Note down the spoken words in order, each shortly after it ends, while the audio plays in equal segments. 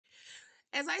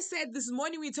As I said this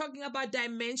morning, we're talking about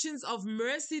dimensions of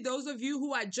mercy. Those of you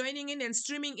who are joining in and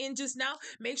streaming in just now,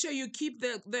 make sure you keep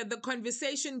the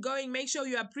conversation going. Make sure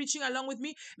you are preaching along with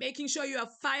me, making sure you are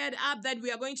fired up that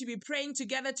we are going to be praying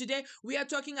together today. We are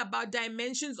talking about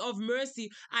dimensions of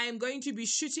mercy. I am going to be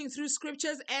shooting through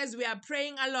scriptures as we are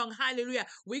praying along. Hallelujah.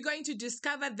 We're going to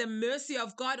discover the mercy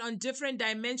of God on different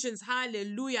dimensions.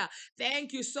 Hallelujah.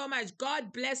 Thank you so much.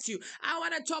 God bless you. I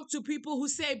want to talk to people who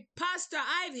say, Pastor,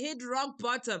 I've hit rock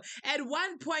bottom at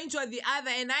one point or the other,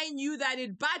 and I knew that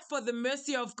but for the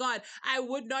mercy of God, I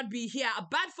would not be here.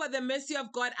 But for the mercy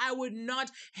of God, I would not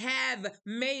have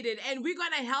made it. And we're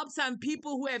going to help some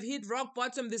people who have hit rock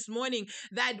bottom this morning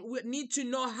that would need to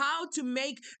know how to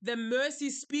make the mercy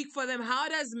speak for them. How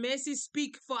does mercy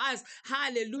speak for us?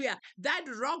 Hallelujah. That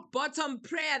rock bottom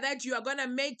prayer that you are going to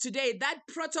make today, that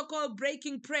protocol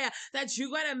breaking prayer that you're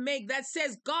going to make that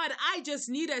says, God, I just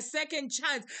need a second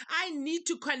chance. I need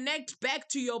to connect back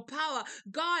to your power.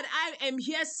 God, I am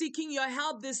here seeking your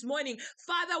help this morning.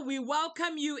 Father, we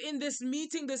welcome you in this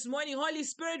meeting this morning. Holy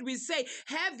Spirit, we say,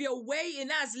 have your way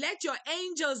in us. Let your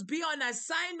angels be on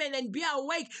assignment and be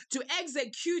awake to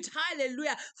execute.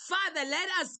 Hallelujah. Father, let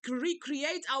us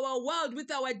recreate our world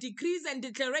with our decrees and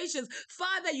declarations.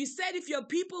 Father, you said if your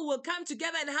people will come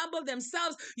together and humble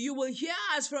themselves, you will hear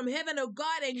us from heaven, oh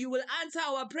God, and you will answer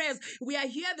our prayers. We are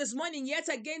here this morning yet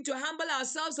again to humble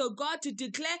ourselves, oh God, to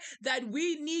declare that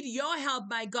we need your help,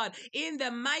 my God, in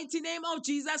the mighty name of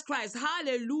Jesus Christ.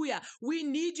 Hallelujah. We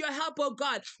need your help, oh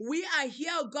God. We are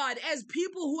here, oh God, as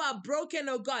people who are broken,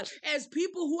 oh God, as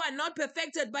people who are not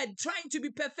perfected but trying to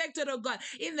be perfected, oh God,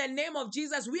 in the name of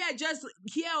Jesus. We are just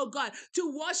here, oh God,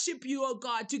 to worship you, oh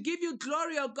God, to give you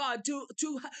glory, oh God, to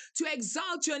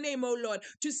exalt your name, oh Lord,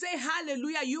 to say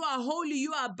hallelujah, you are holy,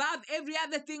 you are above every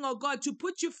other thing, oh God, to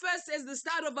put you first as the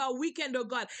start of our weekend, oh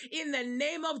God, in the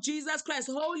name of Jesus Christ.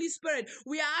 Holy Spirit,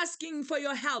 we are asking for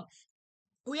your help.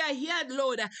 We are here,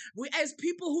 Lord, as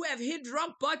people who have hit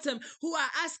rock bottom, who are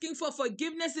asking for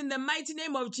forgiveness in the mighty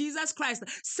name of Jesus Christ.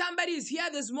 Somebody is here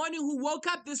this morning who woke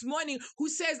up this morning who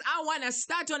says, I want to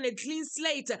start on a clean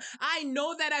slate. I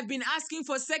know that I've been asking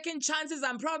for second chances.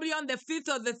 I'm probably on the 5th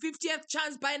or the 50th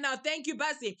chance by now. Thank you,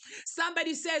 Basi.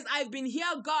 Somebody says, I've been here,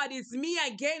 God. It's me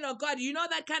again, oh God. You know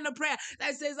that kind of prayer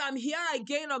that says, I'm here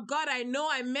again, oh God. I know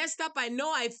I messed up. I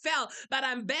know I fell, but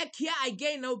I'm back here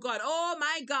again, oh God. Oh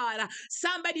my God.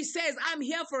 Somebody says, I'm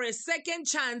here for a second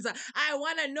chance. I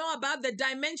want to know about the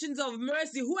dimensions of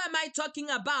mercy. Who am I talking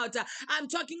about? I'm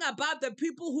talking about the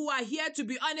people who are here to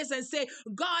be honest and say,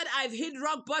 God, I've hit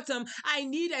rock bottom. I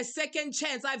need a second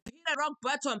chance. I've hit a rock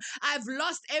bottom. I've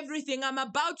lost everything. I'm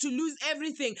about to lose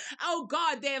everything. Oh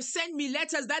God, they have sent me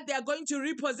letters that they are going to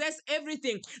repossess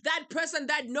everything. That person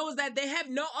that knows that they have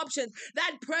no options.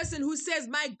 That person who says,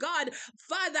 my God,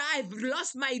 Father, I've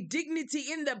lost my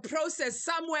dignity in the process.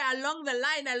 Somewhere along the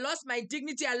line, I lost my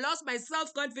dignity. I lost my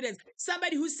self-confidence.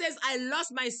 Somebody who says, I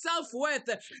lost my self-worth.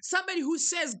 Somebody who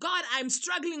says, God, I'm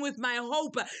struggling with my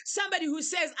hope. Somebody who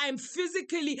says, I'm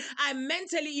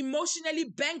mentally, emotionally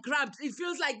bankrupt. It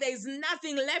feels like there's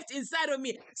nothing left inside of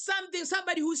me.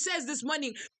 Somebody who says this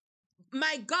morning,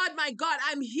 my God,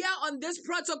 I'm here on this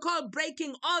protocol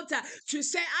breaking altar to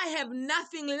say I have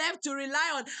nothing left to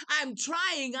rely on. I'm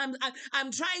trying.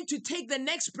 I'm trying to take the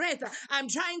next breath. I'm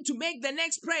trying to make the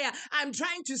next prayer. I'm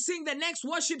trying to sing the next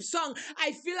worship song.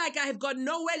 I feel like I have got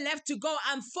nowhere left to go.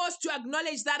 I'm forced to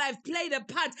acknowledge that I've played a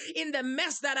part in the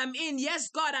mess that I'm in. Yes,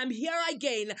 God, I'm here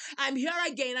again. I'm here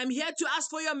again. I'm here to ask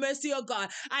for your mercy, oh God.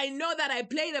 I know that I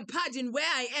played a part in where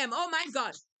I am. Oh my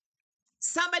God.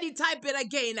 Somebody type it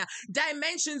again.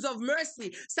 Dimensions of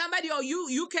mercy. Somebody, or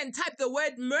you can type the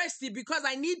word mercy, because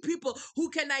I need people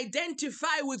who can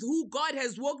identify with who God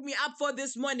has woke me up for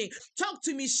this morning. Talk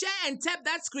to me, share and tap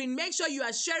that screen. Make sure you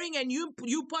are sharing and you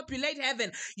populate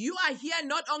heaven. You are here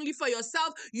not only for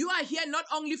yourself, you are here not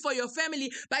only for your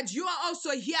family, but you are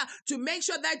also here to make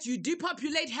sure that you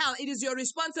depopulate hell. It is your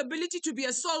responsibility to be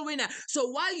a soul winner.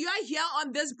 So while you are here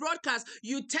on this broadcast,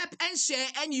 you tap and share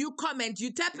and you comment.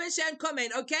 You tap and share and comment,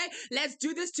 okay? Let's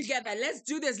do this together. Let's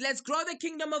do this. Let's grow the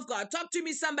kingdom of God. Talk to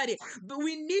me, somebody. But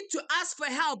we need to ask for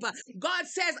help. God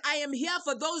says, I am here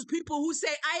for those people who say,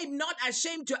 I'm not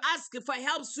ashamed to ask for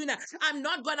help sooner. I'm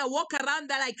not going to walk around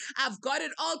that like I've got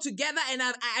it all together and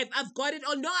I've got it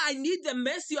all. No, I need the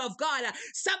mercy of God.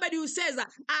 Somebody who says,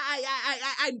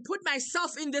 I put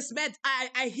myself in this mess.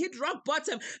 I hit rock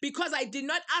bottom because I did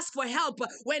not ask for help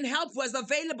when help was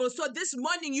available. So this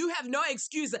morning, you have no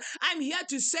excuse. I'm here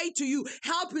to say to you, you,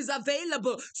 help is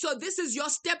available. So this is your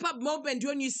step up moment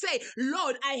when you say,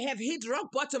 Lord, I have hit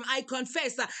rock bottom. I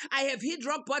confess, I have hit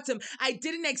rock bottom. I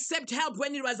didn't accept help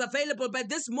when it was available, but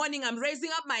this morning I'm raising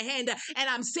up my hand and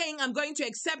I'm saying I'm going to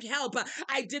accept help.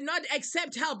 I did not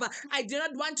accept help. I did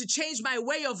not want to change my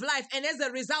way of life. And as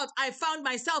a result, I found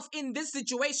myself in this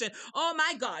situation. Oh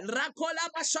my God. Rakola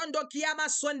bashando kiyama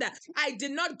sonda. I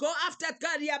did not go after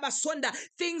kariyama sonda,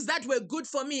 things that were good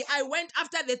for me. I went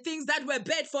after the things that were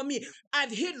bad for me.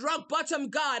 I've hit rock bottom,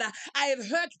 God. I have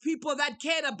hurt people that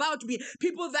cared about me,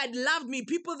 people that loved me,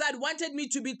 people that wanted me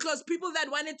to be close, people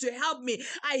that wanted to help me.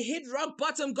 I hit rock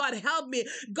bottom. God, help me.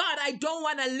 God, I don't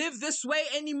want to live this way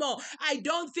anymore. I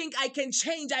don't think I can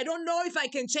change. I don't know if I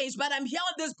can change, but I'm here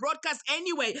on this broadcast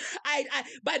anyway.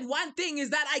 But one thing is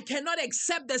that I cannot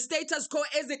accept the status quo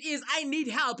as it is. I need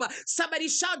help. Somebody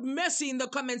shout mercy in the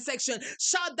comment section.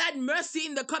 Shout that mercy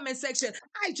in the comment section.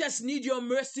 I just need your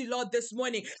mercy, Lord, this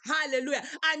morning. Hallelujah.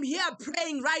 I'm here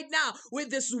praying right now with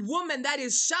this woman that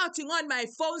is shouting on my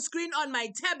phone screen, on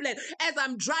my tablet, as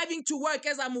I'm driving to work,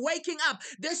 as I'm waking up.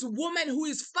 This woman who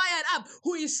is fired up,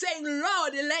 who is saying,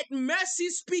 Lord, let mercy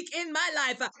speak in my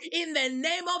life in the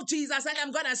name of Jesus. And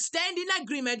I'm going to stand in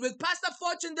agreement with Pastor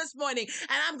Fortune this morning.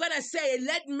 And I'm going to say,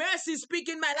 let mercy speak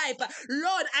in my life.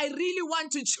 Lord, I really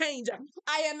want to change.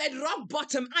 I am at rock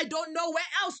bottom. I don't know where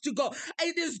else to go.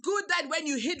 It is good that when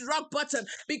you hit rock bottom,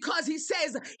 because he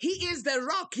says he is the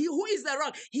rock. Who is the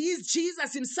rock? He is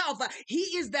Jesus himself. He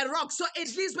is the rock. So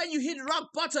at least when you hit rock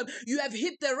bottom, you have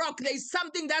hit the rock. There's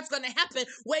something that's going to happen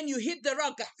when you hit the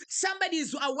rock. Somebody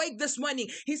is awake this morning.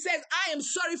 He says, I am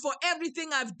sorry for everything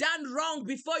I've done wrong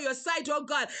before your sight, oh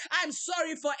God. I'm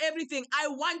sorry for everything. I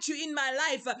want you in my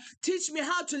life. Teach me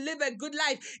how to live a good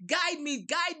life. Guide me,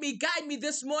 guide me, guide me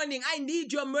this morning. I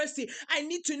need your mercy. I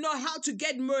need to know how to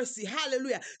get mercy.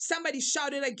 Hallelujah. Somebody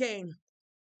shout it again.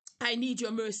 I need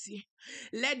your mercy.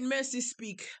 Let mercy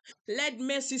speak. Let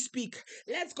mercy speak.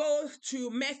 Let's go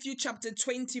to Matthew chapter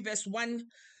 20, verse 1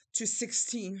 to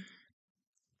 16.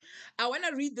 I want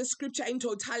to read the scripture in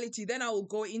totality, then I will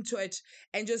go into it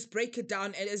and just break it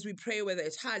down and as we pray with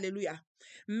it. Hallelujah.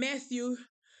 Matthew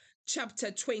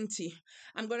chapter 20.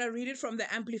 I'm going to read it from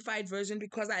the Amplified version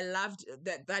because I loved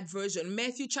that version.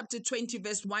 Matthew chapter 20,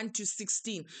 verse 1 to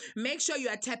 16. Make sure you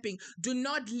are tapping. Do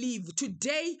not leave.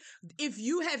 Today, if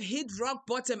you have hit rock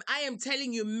bottom, I am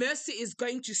telling you, mercy is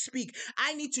going to speak.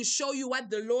 I need to show you what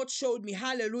the Lord showed me.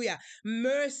 Hallelujah.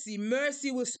 Mercy,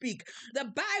 mercy will speak. The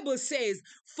Bible says,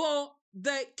 for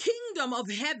the kingdom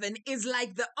of heaven is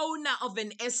like the owner of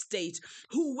an estate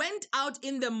who went out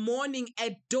in the morning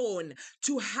at dawn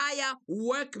to hire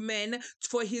workmen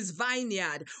for his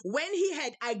vineyard. When he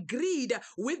had agreed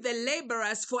with the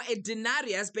laborers for a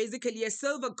denarius, basically a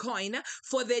silver coin,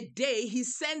 for the day, he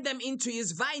sent them into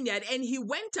his vineyard and he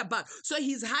went about. So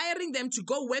he's hiring them to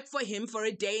go work for him for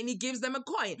a day and he gives them a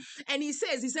coin. And he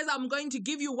says, I'm going to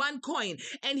give you one coin.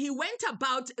 And he went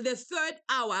about the third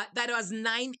hour, that was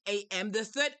 9 a.m. The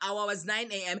third hour was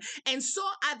 9 a.m. and saw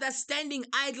others standing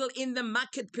idle in the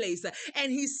marketplace.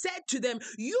 And he said to them,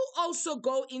 you also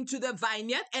go into the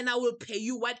vineyard and I will pay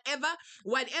you whatever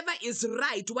is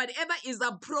right, whatever is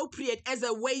appropriate as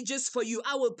a wages for you.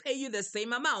 I will pay you the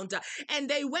same amount. And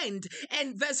they went.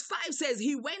 And verse 5 says,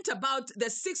 he went about the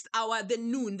 6th hour, the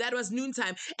noon, that was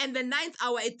noontime, and the 9th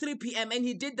hour at 3 p.m. And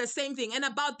he did the same thing. And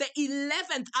about the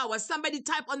 11th hour, somebody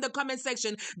type on the comment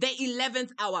section, the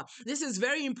 11th hour. This is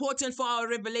very important for our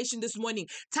revelation this morning.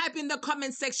 Type in the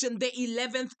comment section, the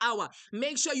 11th hour.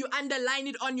 Make sure you underline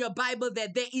it on your Bible there,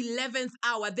 the 11th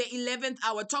hour, the 11th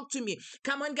hour. Talk to me.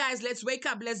 Come on, guys, let's wake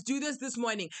up. Let's do this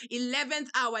morning. 11th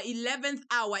hour, 11th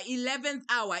hour, 11th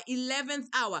hour, 11th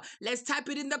hour. Let's type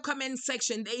it in the comment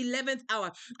section, the 11th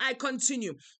hour. I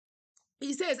continue.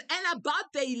 He says, and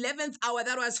about the 11th hour,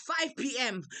 that was 5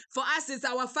 p.m. For us, it's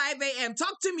our 5 a.m.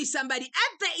 Talk to me, somebody.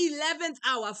 At the 11th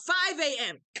hour, 5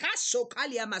 a.m.,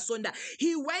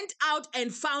 he went out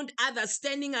and found others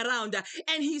standing around.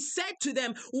 And he said to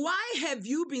them, why have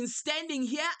you been standing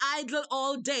here idle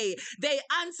all day? They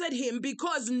answered him,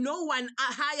 because no one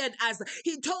hired us.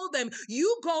 He told them,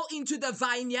 you go into the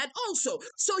vineyard also.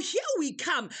 So here we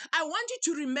come. I want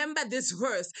you to remember this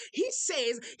verse. He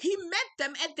says he met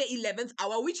them at the 11th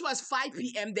hour, which was 5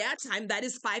 p.m. their time. That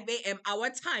is 5 a.m. our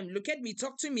time. Look at me.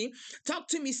 Talk to me. Talk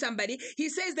to me, somebody. He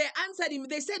says they answered him.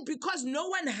 They said, because no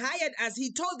one hired us.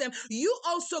 He told them, you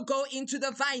also go into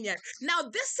the vineyard. Now,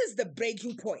 this is the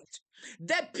breaking point.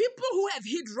 The people who have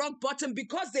hit rock bottom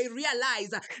because they realize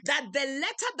that the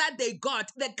letter that they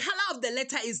got, the color of the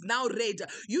letter is now red.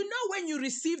 You know, when you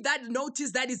receive that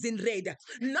notice that is in red,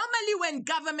 normally when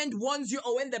government warns you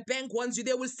or when the bank warns you,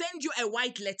 they will send you a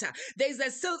white letter. There's a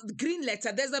green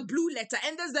letter, there's a blue letter,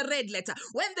 and there's a red letter.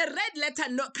 When the red letter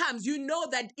comes, you know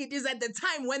that it is at the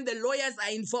time when the lawyers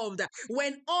are involved,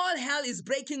 when all hell is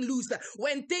breaking loose,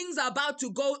 when things are about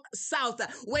to go south,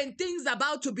 when things are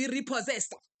about to be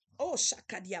repossessed. Oh,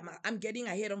 Shakadiama. I'm getting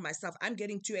ahead of myself. I'm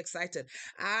getting too excited.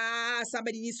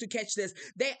 Somebody needs to catch this.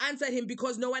 They answered him,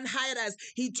 because no one hired us.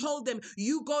 He told them,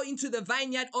 you go into the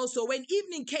vineyard also. When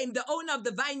evening came, the owner of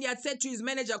the vineyard said to his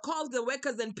manager, call the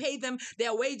workers and pay them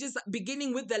their wages,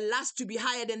 beginning with the last to be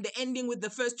hired and the ending with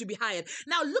the first to be hired.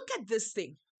 Now look at this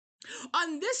thing.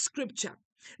 On this scripture,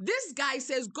 this guy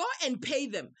says, go and pay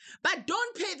them, but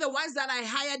don't pay the ones that I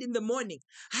hired in the morning.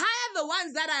 Hire the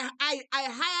ones that I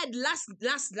hired last.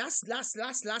 Hire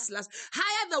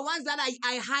the ones that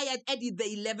I hired at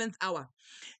the 11th hour.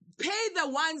 Pay the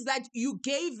ones that you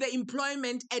gave the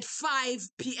employment at 5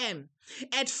 p.m.,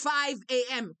 at 5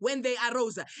 a.m. when they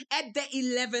arose, at the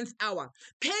 11th hour.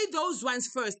 Pay those ones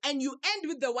first, and you end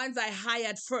with the ones I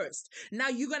hired first. Now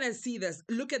you're going to see this.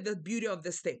 Look at the beauty of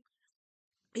this thing.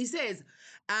 He says,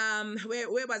 where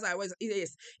was I?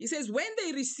 Yes. He says, when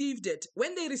they received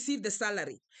the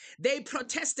salary, they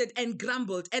protested and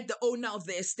grumbled at the owner of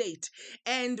the estate.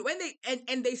 And when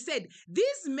they said,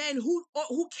 these men who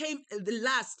came the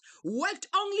last worked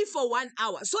only for 1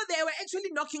 hour. So they were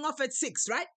actually knocking off at 6,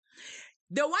 right?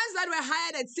 The ones that were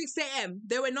hired at 6 a.m.,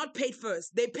 they were not paid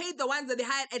first. They paid the ones that they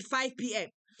hired at 5 p.m.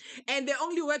 and they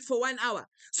only worked for 1 hour.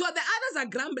 So the others are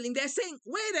grumbling. They're saying,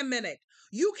 wait a minute,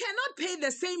 you cannot pay the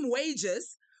same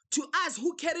wages to us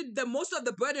who carried the most of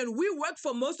the burden. We worked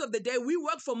for most of the day. We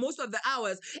worked for most of the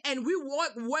hours. And we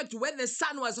worked when the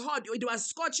sun was hot. It was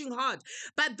scorching hot.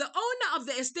 But the owner of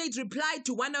the estate replied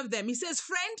to one of them. He says,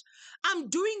 friend, I'm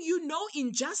doing you no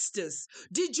injustice.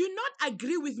 Did you not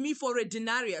agree with me for a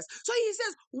denarius? So he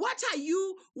says, why are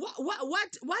you, why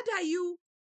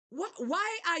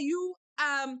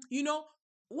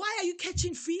are you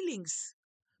catching feelings?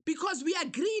 Because we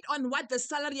agreed on what the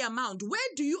salary amount. Where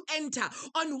do you enter?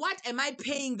 On what am I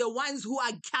paying the ones who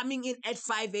are coming in at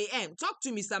 5 a.m.? Talk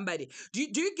to me, somebody. Do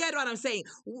you get what I'm saying?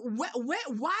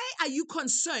 Why are you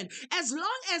concerned? As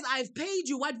long as I've paid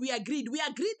you what we agreed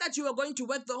that you were going to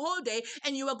work the whole day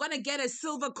and you were going to get a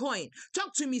silver coin.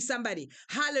 Talk to me, somebody.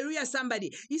 Hallelujah,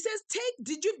 somebody. He says,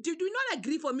 did you not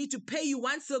agree for me to pay you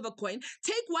 1 silver coin?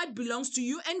 Take what belongs to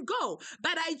you and go.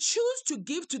 But I choose to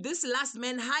give to this last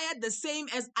man hired the same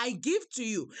as I give to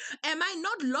you. Am I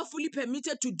not lawfully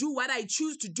permitted to do what I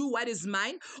choose to do what is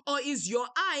mine? Or is your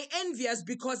eye envious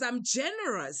because I'm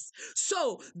generous?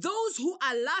 So those who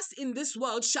are last in this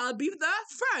world shall be the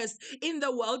first in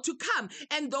the world to come,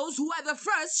 and those who are the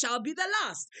first shall be the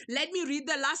last. Let me read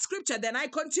the last scripture, then I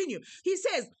continue. He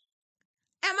says,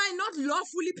 am I not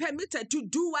lawfully permitted to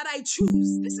do what I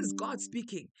choose? This is God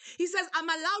speaking. He says, I'm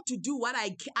allowed to do what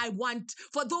I want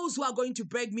for those who are going to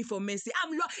beg me for mercy.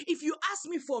 If you ask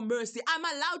me for mercy, I'm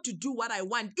allowed to do what I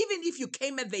want, even if you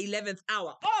came at the 11th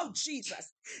hour. Oh,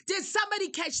 Jesus. Did somebody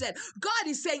catch that? God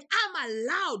is saying, I'm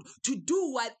allowed to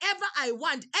do whatever I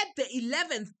want at the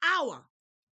 11th hour.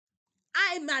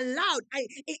 I'm allowed.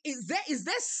 Is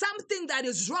there something that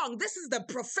is wrong? This is the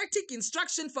prophetic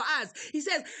instruction for us. He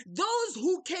says, those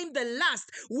who came the last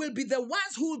will be the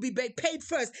ones who will be paid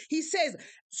first. He says,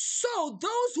 so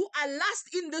those who are last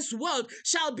in this world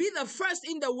shall be the first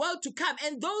in the world to come,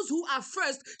 and those who are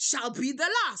first shall be the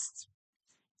last.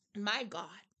 My God.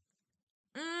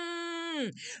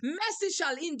 Mercy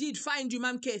shall indeed find you,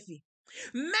 Mam Kathy.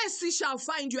 Mercy shall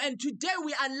find you. And today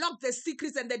we unlock the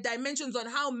secrets and the dimensions on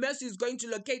how mercy is going to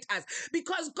locate us.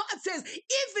 Because God says,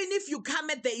 even if you come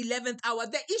at the 11th hour,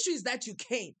 the issue is that you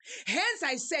came. Hence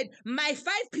I said, my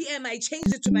 5 p.m., I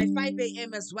changed it to my 5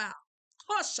 a.m. as well.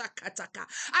 Oh, shakataka.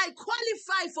 I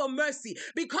qualify for mercy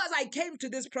because I came to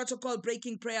this protocol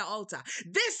breaking prayer altar.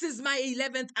 This is my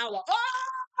 11th hour.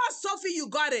 Oh, Sophie, you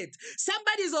got it.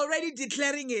 Somebody's already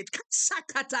declaring it.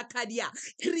 Shakatakadia.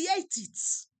 Create it.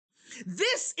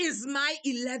 This is my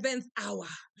 11th hour.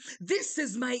 This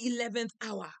is my 11th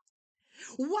hour.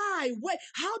 Why?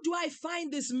 How do I find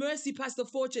this mercy, Pastor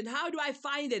Fortune? How do I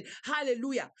find it?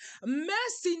 Hallelujah.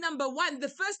 Mercy, number one, the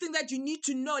first thing that you need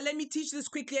to know, let me teach this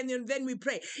quickly and then we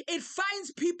pray. It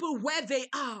finds people where they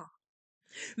are.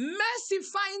 Mercy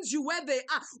finds you where they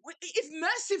are. If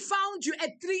mercy found you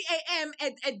at 3 a.m.,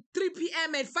 at 3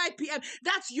 p.m., at 5 p.m.,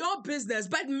 that's your business.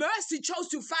 But mercy chose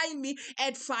to find me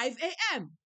at 5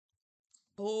 a.m.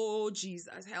 Oh,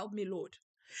 Jesus, help me, Lord.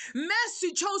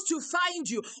 Mercy chose to find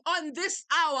you on this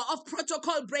hour of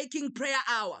protocol breaking prayer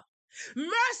hour.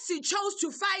 Mercy chose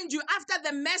to find you after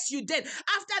the mess you did,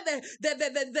 after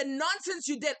the nonsense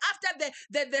you did,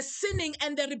 after the sinning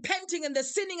and the repenting and the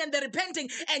sinning and the repenting,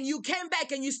 and you came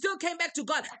back and you still came back to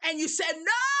God and you said,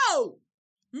 no.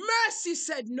 Mercy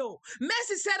said no.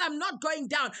 Mercy said, I'm not going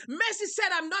down. Mercy said,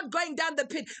 I'm not going down the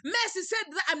pit. Mercy said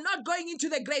that I'm not going into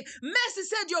the grave. Mercy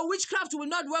said, your witchcraft will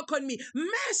not work on me.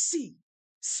 Mercy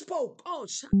spoke. Oh,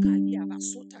 Shakalia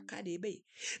Basota Kadebe.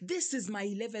 This is my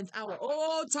 11th hour.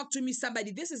 Oh, talk to me,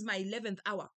 somebody. This is my 11th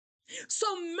hour. So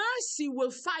mercy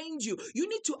will find you. You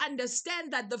need to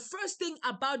understand that the first thing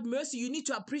about mercy you need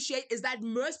to appreciate is that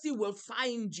mercy will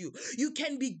find you. You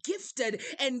can be gifted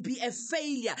and be a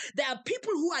failure. There are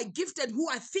people who are gifted, who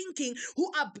are thinking,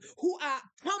 who are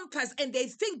pompous, and they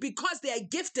think because they are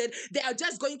gifted, they are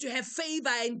just going to have favor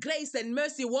and grace and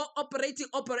mercy operating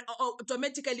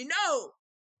automatically. No.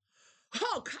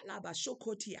 Oh,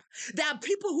 Kalabashokotia. There are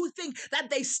people who think that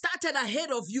they started ahead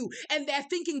of you and they're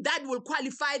thinking that will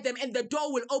qualify them and the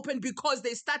door will open because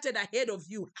they started ahead of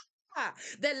you.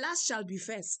 The last shall be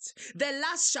first. The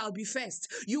last shall be first.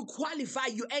 You qualify,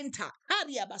 you enter.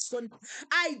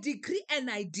 I decree and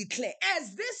I declare,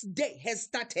 as this day has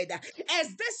started,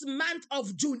 as this month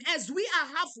of June, as we are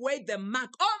halfway the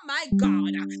mark, oh my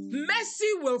God, mercy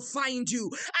will find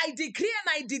you. I decree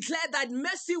and I declare that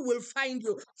mercy will find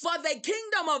you. For the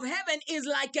kingdom of heaven is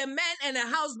like a man and a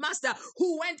house master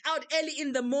who went out early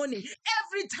in the morning.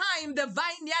 Every time the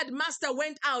vineyard master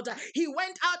went out, he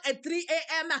went out at 3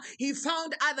 a.m. He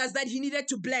found others that he needed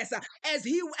to bless. As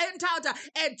he went out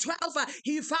at 12,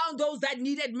 he found those that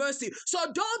needed mercy. So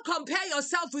don't compare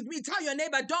yourself with me. Tell your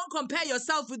neighbor, don't compare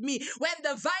yourself with me. When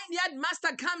the vineyard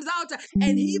master comes out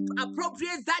and he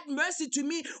appropriates that mercy to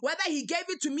me, whether he gave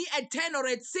it to me at 10 or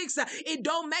at 6, it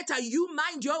don't matter. You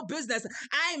mind your business.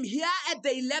 I'm here at the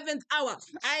 11th hour.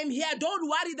 I'm here. Don't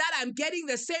worry that I'm getting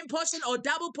the same portion or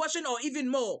double portion or even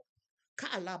more.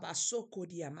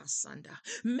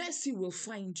 Mercy will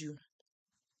find you.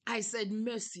 I said,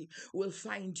 mercy will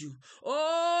find you.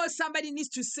 Oh, somebody needs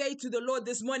to say to the Lord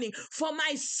this morning, for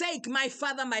my sake, my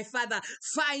Father,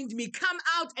 find me. Come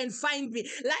out and find me.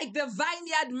 Like the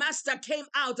vineyard master came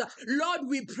out. Lord,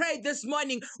 we pray this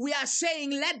morning. We are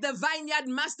saying, let the vineyard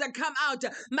master come out.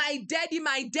 My daddy,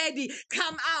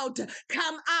 come out.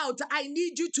 Come out. I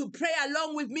need you to pray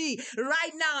along with me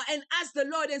right now and ask the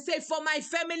Lord and say, for my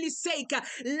family's sake,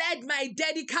 let my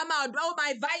daddy come out. Oh,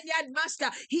 my vineyard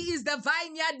master, he is the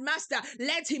vineyard master.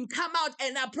 Let him come out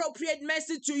and appropriate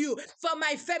mercy to you. For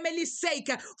my family's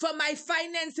sake, for my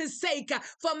finances' sake,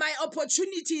 for my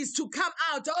opportunities to come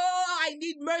out. Oh, I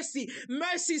need mercy.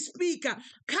 Mercy, speak.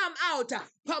 Come out.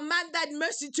 Command that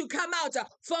mercy to come out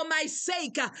for my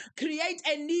sake. Create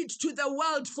a need to the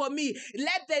world for me.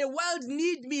 Let the world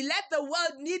need me. Let the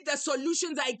world need the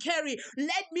solutions I carry.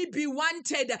 Let me be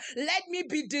wanted. Let me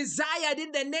be desired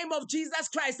in the name of Jesus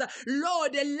Christ.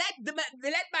 Lord,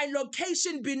 let my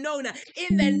location be known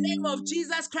in the name of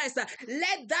Jesus Christ.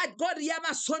 Let that God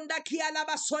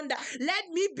let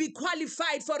me be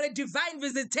qualified for a divine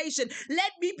visitation.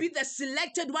 Let me be the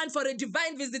selected one for a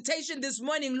divine visitation this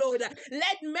morning, Lord.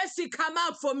 Let mercy come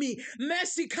out for me.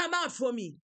 Mercy come out for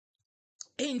me.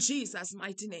 In Jesus'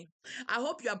 mighty name. I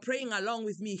hope you are praying along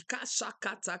with me.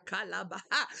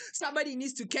 Somebody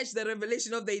needs to catch the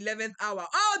revelation of the 11th hour.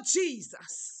 Oh,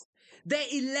 Jesus. The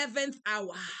 11th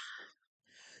hour.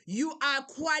 You are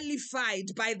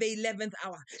qualified by the 11th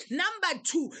hour. Number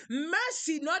 2,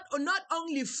 mercy not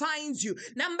only finds you.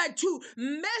 Number 2,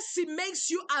 mercy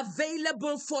makes you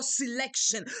available for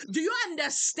selection. Do you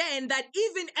understand that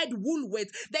even at Woolworths,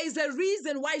 there is a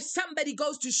reason why somebody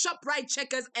goes to ShopRite,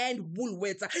 Checkers, and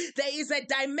Woolworths? There is a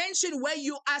dimension where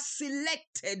you are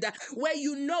selected, where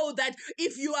you know that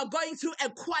if you are going through a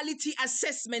quality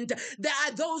assessment, there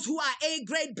are those who are A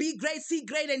grade, B grade, C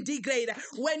grade, and D grade.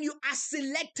 When you are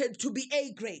selected to be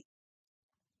A grade.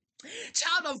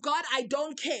 Child of God, I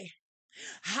don't care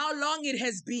how long it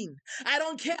has been. I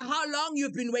don't care how long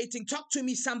you've been waiting. Talk to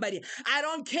me, somebody. I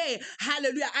don't care.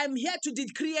 Hallelujah. I'm here to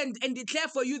decree and declare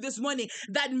for you this morning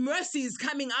that mercy is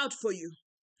coming out for you.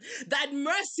 That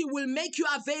mercy will make you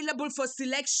available for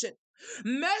selection.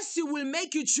 Mercy will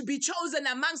make you to be chosen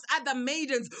amongst other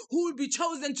maidens who will be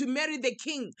chosen to marry the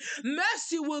king.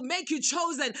 Mercy will make you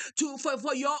chosen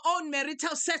for your own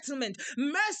marital settlement.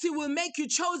 Mercy will make you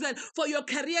chosen for your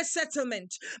career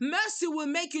settlement. Mercy will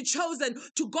make you chosen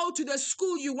to go to the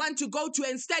school you want to go to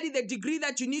and study the degree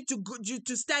that you need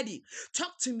to study.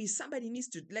 Talk to me. Somebody needs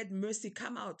to let mercy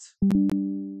come out.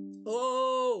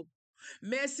 Oh,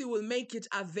 Mercy will make it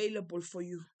available for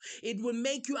you. It will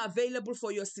make you available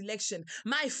for your selection.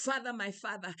 My Father,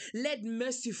 let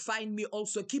mercy find me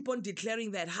also. Keep on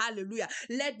declaring that. Hallelujah.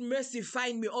 Let mercy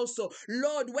find me also.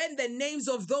 Lord, when the names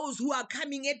of those who are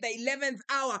coming at the 11th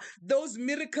hour, those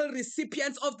miracle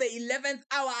recipients of the 11th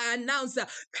hour are announced,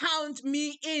 count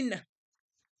me in.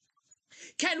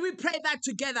 Can we pray that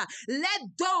together? Let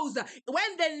those,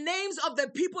 when the names of the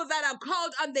people that are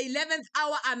called on the 11th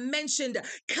hour are mentioned,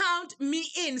 count me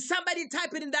in. Somebody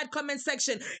type it in that comment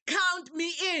section. Count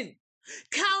me in.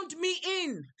 Count me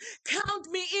in. Count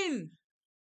me in.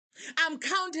 I'm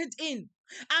counted in.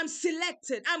 I'm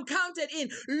selected. I'm counted in.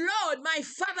 Lord, my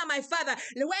Father,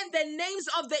 when the names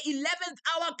of the 11th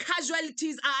hour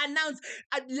casualties are announced,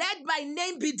 let my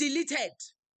name be deleted.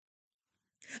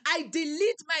 I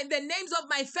delete the names of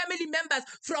my family members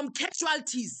from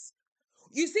casualties.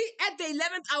 You see, at the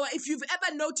 11th hour, if you've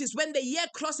ever noticed, when the year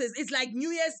crosses, it's like New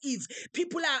Year's Eve.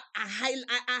 People are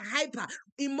hyper.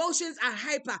 Emotions are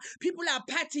hyper. People are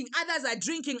partying. Others are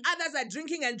drinking. Others are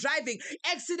drinking and driving.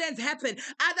 Accidents happen.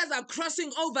 Others are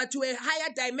crossing over to a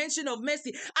higher dimension of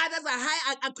mercy. Others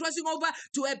are crossing over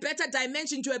to a better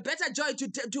dimension, to a better joy, to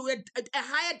a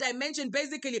higher dimension,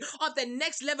 basically, of the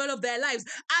next level of their lives.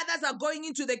 Others are going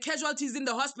into the casualties in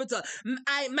the hospital.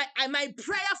 My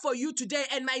prayer for you today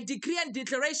and my decree and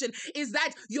declaration is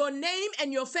that your name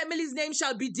and your family's name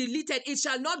shall be deleted. It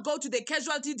shall not go to the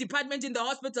casualty department in the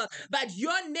hospital, but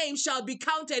your name shall be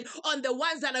counted on the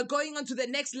ones that are going on to the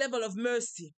next level of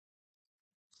mercy.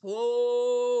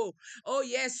 Oh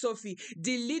yes, Sophie.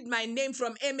 Delete my name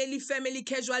from Emily family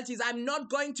casualties. I'm not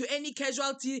going to any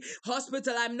casualty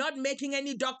hospital. I'm not making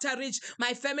any doctor rich.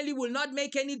 My family will not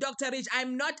make any doctor rich.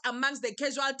 I'm not amongst the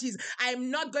casualties. I'm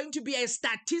not going to be a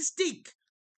statistic.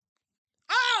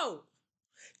 Oh!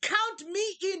 Count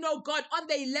me in, oh God, on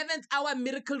the 11th hour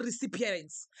miracle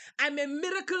recipients. I'm a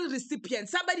miracle recipient.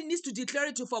 Somebody needs to declare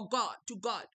it to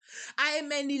God. I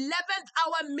am an 11th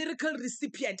hour miracle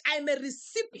recipient. I'm a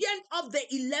recipient of the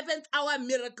 11th hour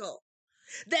miracle.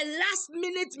 The last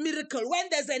minute miracle when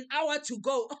there's an hour to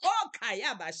go. Oh,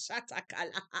 kayaba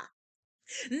shatakala.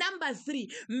 Number 3,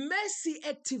 mercy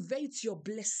activates your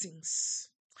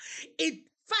blessings. It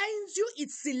finds you,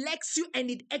 it selects you, and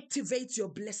it activates your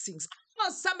blessings. Oh,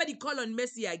 somebody call on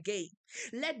mercy again.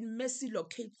 Let mercy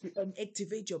locate you and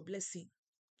activate your blessing.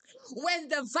 When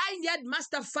the vineyard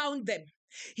master found them,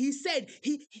 he said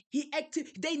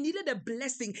they needed a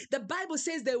blessing. The Bible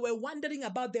says they were wandering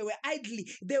about, they were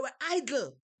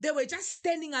idle. They were just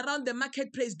standing around the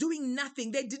marketplace doing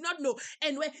nothing. They did not know.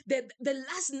 And when the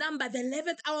last number, the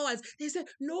 11th hour was, they said,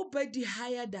 nobody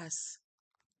hired us.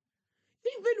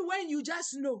 Even when you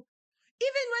just know.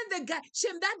 Even when the guy,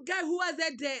 that guy who was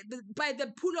at by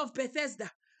the pool of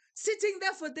Bethesda, sitting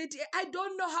there for 30, I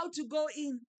don't know how to go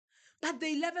in. But the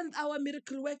 11th hour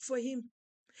miracle worked for him.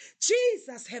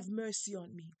 Jesus, have mercy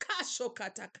on me.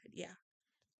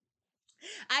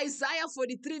 Isaiah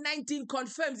 43:19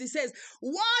 confirms. He says,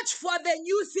 watch for the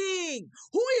new thing.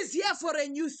 Who is here for a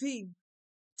new thing?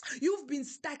 You've been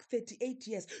stuck 38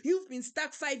 years. You've been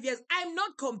stuck 5 years. I'm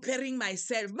not comparing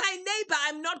myself. My neighbor,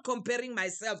 I'm not comparing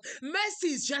myself. Mercy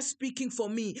is just speaking for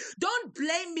me. Don't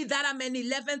blame me that I'm an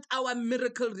 11th hour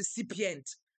miracle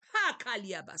recipient. Ha,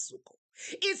 Kalia Basuko.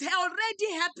 It's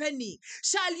already happening.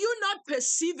 Shall you not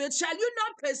perceive it? Shall you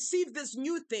not perceive this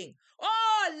new thing?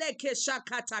 Oh, Leke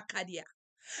Shakata Kadia.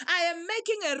 I am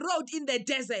making a road in the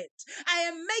desert. I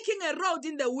am making a road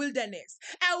in the wilderness.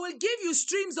 I will give you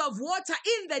streams of water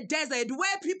in the desert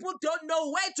where people don't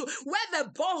know where the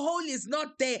borehole is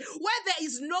not there, where there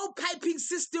is no piping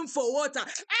system for water.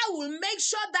 I will make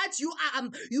sure that you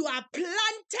are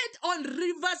planted on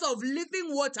rivers of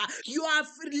living water. Your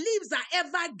leaves are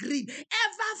evergreen,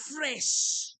 ever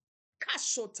fresh.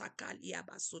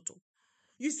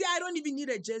 You see, I don't even need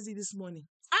a jersey this morning.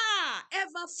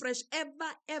 Ever fresh,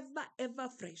 ever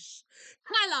fresh.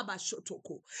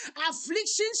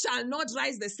 Affliction shall not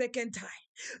rise the second time.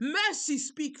 Mercy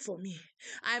speak for me.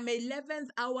 I'm 11th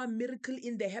hour miracle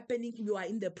in the happening. You are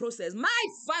in the process. My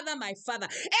Father,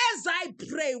 as I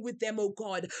pray with them, oh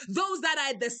God, those that are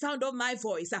at the sound of my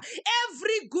voice,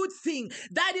 every good thing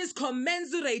that is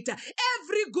commensurate,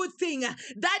 every good thing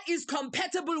that is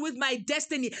compatible with my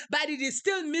destiny, but it is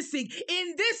still missing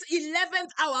in this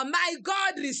 11th hour, my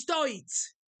God, restore it.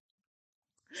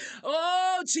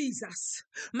 Oh, Jesus.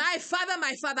 My Father,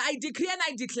 I decree and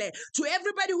I declare to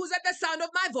everybody who's at the sound of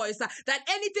my voice that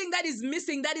anything that is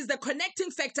missing, that is the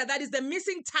connecting factor, that is the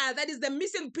missing tile, that is the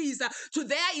missing piece to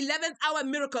their 11th hour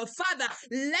miracle, Father,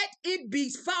 let it be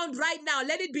found right now.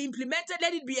 Let it be implemented.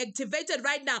 Let it be activated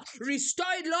right now. Restore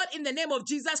it, Lord, in the name of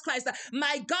Jesus Christ.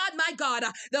 My God,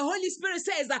 the Holy Spirit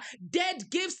says dead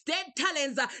gifts, dead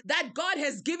talents that God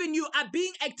has given you are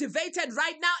being activated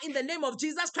right now in the name of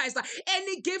Jesus Christ.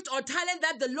 Any gift or talent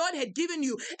that the Lord had given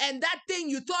you and that thing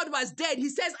you thought was dead, He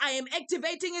says, I am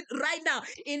activating it right now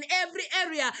in every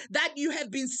area that you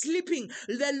have been sleeping.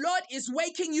 The Lord is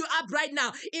waking you up right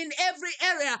now. In every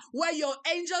area where your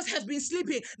angels have been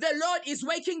sleeping, the Lord is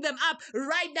waking them up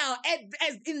right now.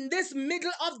 As in this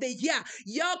middle of the year,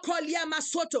 Yokolia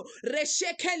Masoto,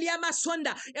 Reshekelia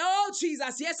Masonda. Oh,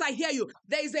 Jesus, yes, I hear you.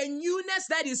 There is a newness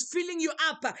that is filling you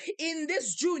up in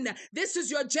this June. This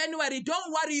is your January.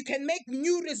 Don't worry, you can make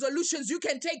new resolutions. You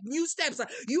can take new steps.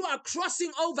 You are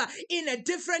crossing over in a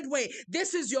different way.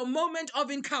 This is your moment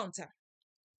of encounter.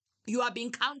 You are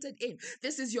being counted in.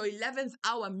 This is your 11th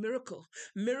hour miracle.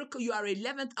 Miracle, you are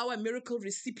 11th hour miracle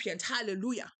recipient.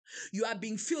 Hallelujah. You are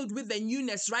being filled with the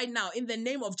newness right now in the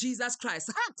name of Jesus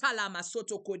Christ.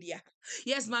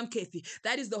 Yes, Ma'am Kathy,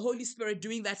 that is the Holy Spirit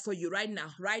doing that for you right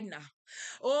now, right now.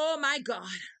 Oh my God.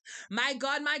 My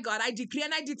God, my God, I decree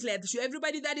and I declare to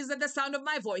everybody that is at the sound of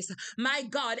my voice, my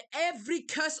God, every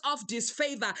curse of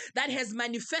disfavor that has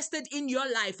manifested in your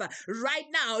life right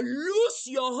now, loose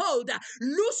your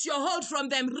hold from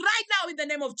them right now in the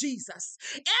name of Jesus.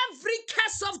 Every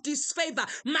curse of disfavor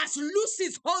must loose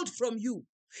its hold from you.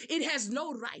 It has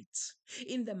no right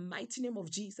in the mighty name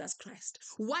of Jesus Christ.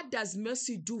 What does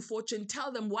mercy do, Fortune? Tell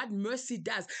them what mercy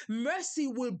does. Mercy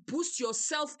will boost your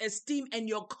self-esteem and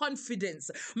your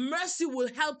confidence. Mercy will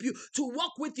help you to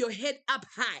walk with your head up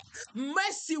high.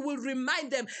 Mercy will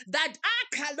remind them that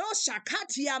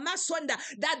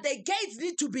that the gates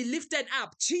need to be lifted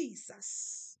up.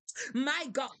 Jesus, my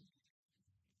God.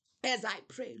 As I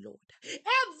pray, Lord,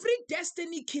 every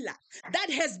destiny killer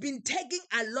that has been tagging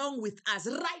along with us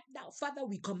right now, Father,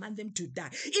 we command them to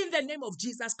die in the name of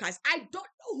Jesus Christ. I don't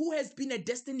know who has been a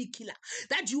destiny killer,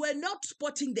 that you are not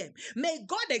spotting them. May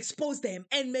God expose them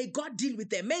and may God deal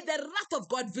with them. May the wrath of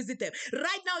God visit them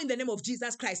right now in the name of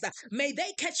Jesus Christ. May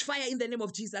they catch fire in the name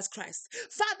of Jesus Christ.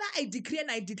 Father, I decree and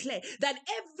I declare that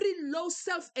every low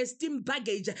self-esteem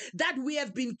baggage that we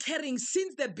have been carrying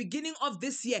since the beginning of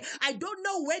this year, I don't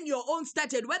know when your own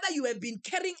started, whether you have been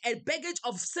carrying a baggage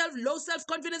of low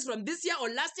self-confidence from this year or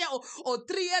last year or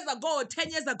 3 years ago or 10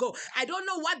 years ago. I don't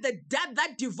know what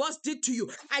that divorce did to you.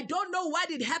 I don't know what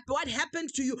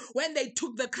happened to you when they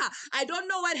took the car. I don't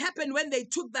know what happened when they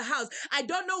took the house. I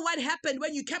don't know what happened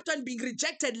when you kept on being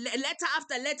rejected letter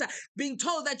after letter, being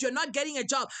told that you're not getting a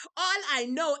job. All I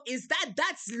know is that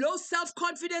that's low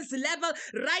self-confidence level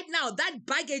right now. That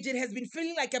baggage, it has been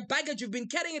feeling like a baggage. You've been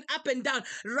carrying it up and down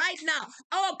right now.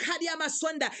 Oh, Kadiama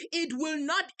Sonda, it will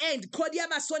not end.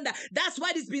 Kodiama Sonda, that's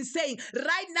what it's been saying.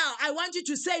 Right now, I want you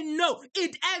to say no.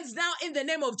 It ends now in the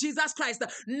name of Jesus Christ.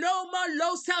 No more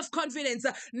low self-confidence.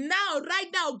 Now, right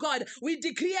now, God, we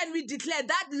decree and we declare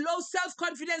that low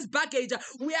self-confidence baggage,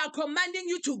 we are commanding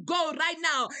you to go right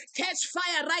now. Catch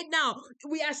fire right now.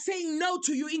 We are saying no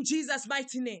to you in Jesus'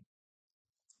 mighty name.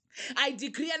 I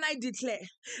decree and I declare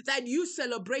that you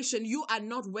celebration, you are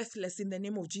not worthless in the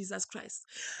name of Jesus Christ.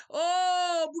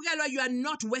 Oh, Bugalwa, you are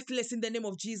not worthless in the name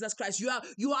of Jesus Christ. You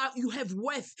have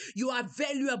worth. You are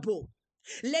valuable.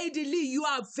 Lady Lee, you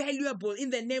are valuable in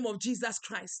the name of Jesus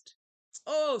Christ.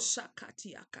 Oh,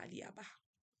 Shakati Akaliaba.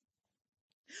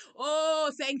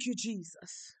 Oh, thank you,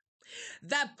 Jesus.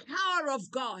 The power of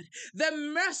God, the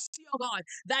mercy of God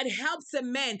that helps a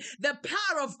man, the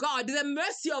power of God, the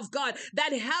mercy of God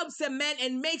that helps a man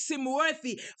and makes him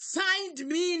worthy. Find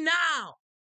me now.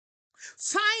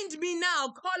 Find me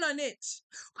now. Call on it.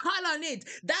 Call on it.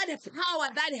 That power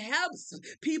that helps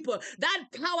people, that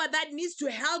power that needs to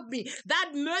help me,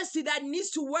 that mercy that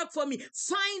needs to work for me.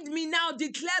 Find me now.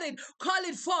 Declare it. Call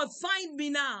it forth. Find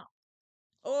me now.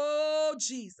 Oh,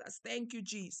 Jesus. Thank you,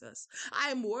 Jesus.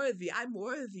 I'm worthy. I'm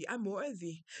worthy. I'm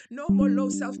worthy. No more low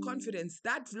self-confidence.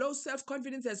 That low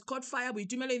self-confidence has caught fire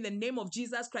with you in the name of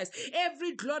Jesus Christ.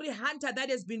 Every glory hunter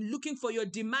that has been looking for your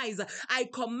demise, I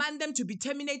command them to be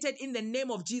terminated in the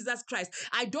name of Jesus Christ.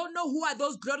 I don't know who are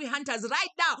those glory hunters right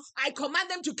now. I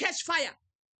command them to catch fire.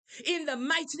 In the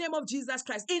mighty name of Jesus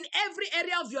Christ, in every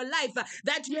area of your life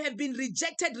that you have been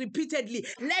rejected repeatedly,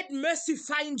 let mercy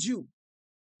find you.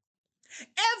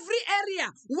 Every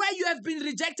area where you have been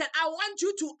rejected, I want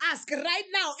you to ask right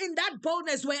now in that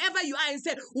boldness, wherever you are, and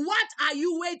say, what are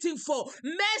you waiting for?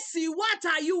 Mercy, what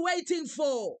are you waiting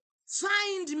for?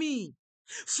 Find me.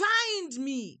 Find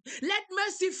me. Let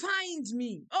mercy find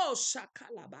me. Oh,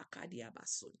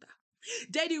 shakalabakadiabasunda.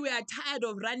 Daddy, we are tired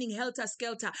of running helter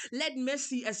skelter. Let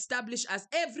mercy establish us.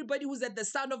 Everybody who's at the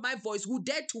sound of my voice, who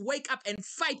dared to wake up and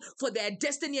fight for their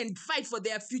destiny and fight for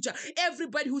their future.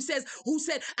 Everybody who said,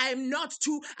 I'm not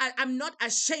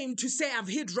ashamed to say I've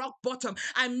hit rock bottom.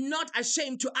 I'm not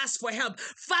ashamed to ask for help.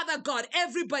 Father God,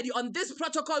 everybody on this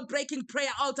protocol breaking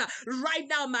prayer altar right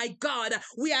now, my God,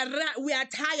 we are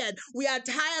tired. We are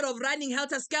tired of running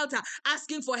helter skelter,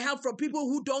 asking for help from people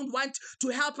who don't want to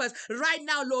help us. Right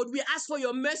now, Lord, we ask for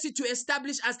your mercy to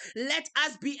establish us. Let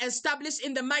us be established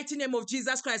in the mighty name of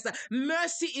Jesus Christ.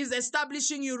 Mercy is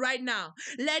establishing you right now.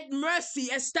 Let mercy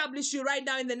establish you right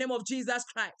now in the name of Jesus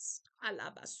Christ.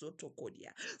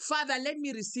 Father, let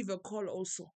me receive a call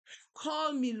also.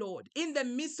 Call me, Lord, in the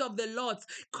midst of the Lord.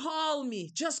 Call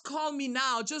me. Just call me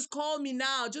now. Just call me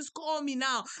now. Just call me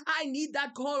now. I need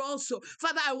that call also.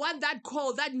 Father, I want that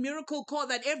call, that miracle call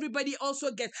that everybody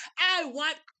also gets.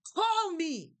 Call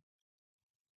me.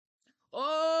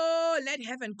 Oh, let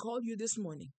heaven call you this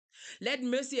morning. Let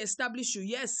mercy establish you.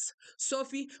 Yes,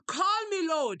 Sophie, call me,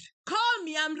 Lord. Call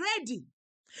me. I'm ready.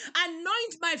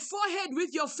 Anoint my forehead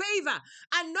with your favor.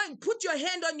 Put your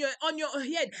hand on your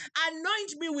head.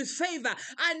 Anoint me with favor.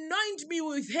 Anoint me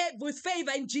with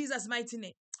favor in Jesus' mighty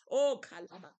name. Oh,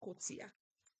 Kalamakotia.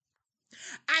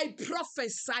 I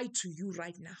prophesy to you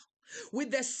right now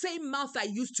with the same mouth I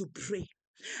used to pray.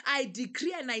 I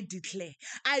decree and I declare,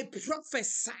 I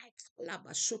prophesy in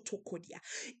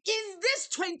this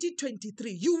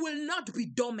 2023, you will not be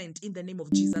dormant in the name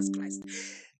of Jesus Christ.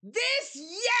 This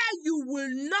year, you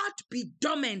will not be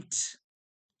dormant.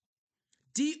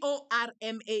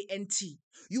 DORMANT.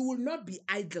 You will not be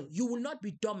idle. You will not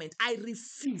be dormant. I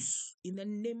refuse in the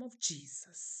name of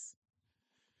Jesus.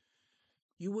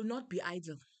 You will not be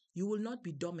idle. You will not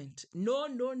be dormant. No,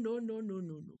 no, no, no, no, no,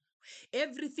 no.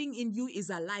 Everything in you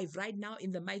is alive right now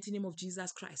in the mighty name of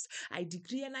Jesus Christ. I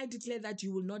decree and I declare that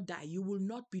you will not die. You will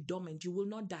not be dormant. You will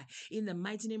not die in the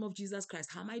mighty name of Jesus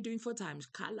Christ. How am I doing for times?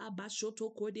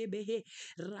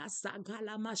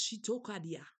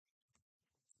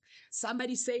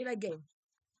 Somebody say it again.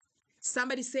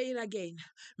 Somebody say it again.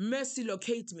 Mercy,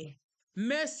 locate me.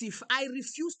 Mercy, I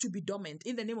refuse to be dormant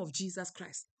in the name of Jesus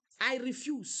Christ. I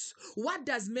refuse. What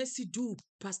does mercy do,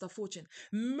 Pastor Fortune?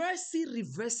 Mercy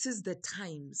reverses the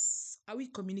times. Are we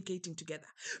communicating together?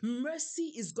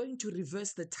 Mercy is going to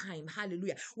reverse the time.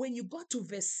 Hallelujah. When you got to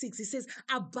verse 6, it says,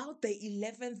 about the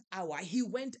 11th hour, he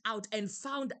went out and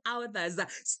found others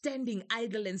standing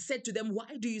idle and said to them,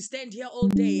 why do you stand here all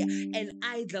day and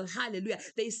idle? Hallelujah.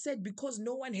 They said, because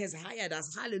no one has hired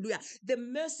us. Hallelujah. The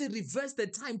mercy reversed the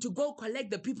time to go collect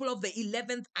the people of the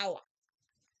 11th hour.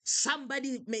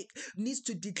 Somebody needs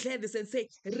to declare this and say,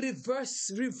 reverse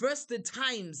the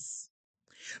times.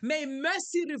 May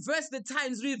mercy reverse the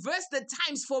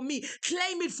times for me.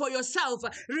 Claim it for yourself.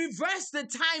 Reverse the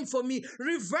time for me.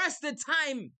 Reverse the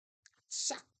time.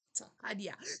 Somebody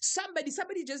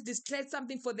just declared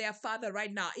something for their father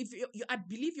right now. If I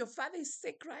believe your father is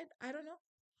sick, right? I don't know.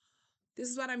 This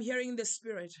is what I'm hearing in the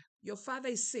spirit. Your father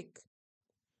is sick.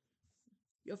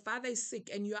 Your father is sick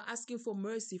and you are asking for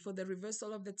mercy for the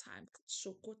reversal of the time.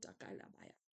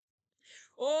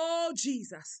 Oh,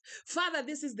 Jesus. Father,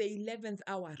 this is the 11th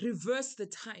hour. Reverse the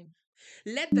time.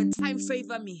 Let the time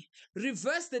favor me.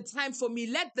 Reverse the time for me.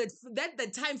 Let the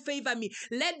time favor me.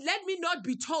 Let me not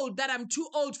be told that I'm too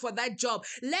old for that job.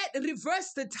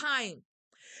 Reverse the time.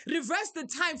 Reverse the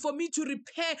time for me to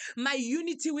repair my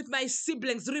unity with my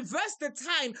siblings. Reverse the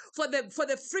time for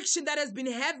the friction that has been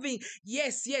having.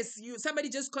 Yes, somebody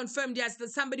just confirmed, yes, that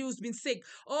somebody who's been sick.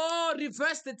 Oh,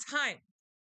 reverse the time.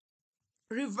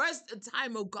 Reverse the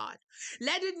time, oh God.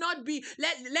 Let it not be,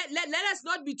 let us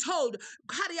not be told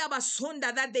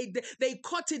that they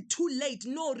caught it too late.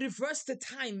 No, reverse the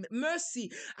time.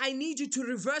 Mercy, I need you to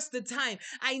reverse the time.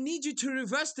 I need you to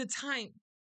reverse the time.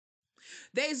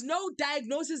 There is no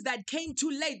diagnosis that came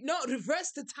too late. No,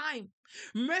 reverse the time.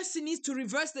 Mercy needs to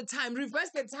reverse the time.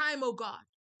 Reverse the time, oh God.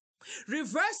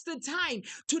 Reverse the time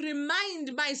to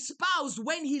remind my spouse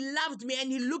when he loved me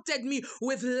and he looked at me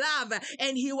with love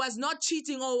and he was not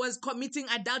cheating or was committing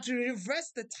adultery.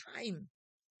 Reverse the time.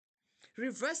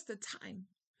 Reverse the time.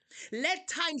 Let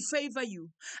time favor you.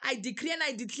 I decree and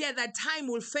I declare that time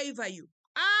will favor you.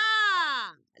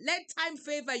 Let time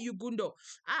favor you, Gundo.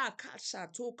 Kasha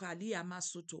toka liya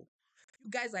masuto.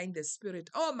 You guys are in the spirit.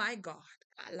 Oh my God.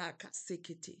 Alaka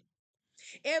sekete.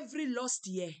 Every lost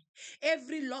year,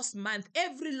 every lost month,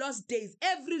 every lost days,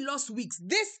 every lost weeks.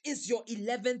 This is your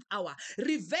 11th hour.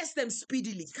 Reverse them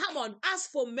speedily. Come on,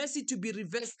 ask for mercy to be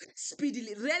reversed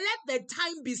speedily. Let the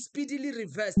time be speedily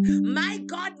reversed. My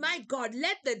God,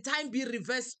 let the time be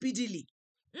reversed speedily.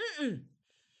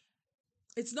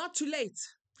 It's not too late.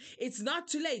 It's not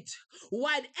too late.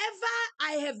 Whatever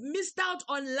I have missed out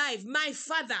on life, my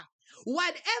Father,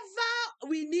 whatever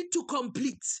we need to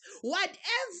complete, whatever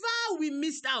we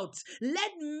missed out,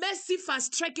 let mercy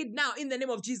fast track it now in the name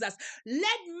of Jesus.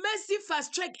 Let mercy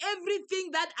fast track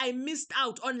everything that I missed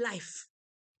out on life.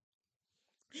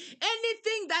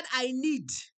 Anything that I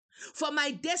need for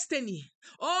my destiny.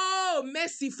 Oh,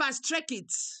 mercy fast track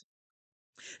it.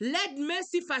 Let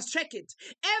mercy fast track it.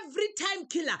 Every time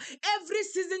killer, every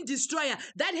season destroyer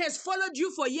that has followed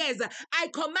you for years, I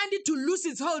command it to lose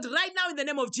its hold right now in the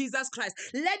name of Jesus Christ.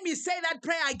 Let me say that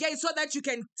prayer again so that you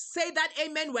can say that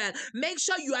amen well. Make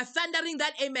sure you are thundering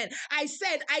that amen. I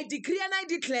said, I decree and I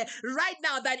declare right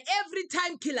now that every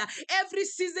time killer, every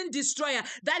season destroyer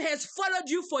that has followed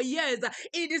you for years,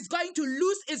 it is going to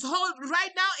lose its hold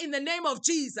right now in the name of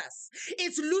Jesus.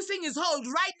 It's losing its hold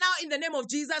right now in the name of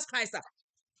Jesus Christ.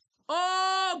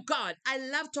 Oh God, I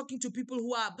love talking to people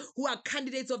who are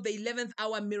candidates of the 11th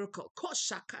hour miracle.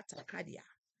 Koshakata kadia.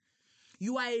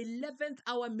 You are 11th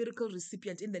hour miracle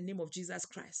recipient in the name of Jesus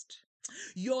Christ.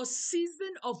 Your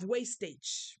season of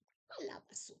wastage.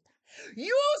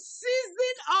 You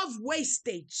season of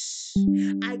wastage,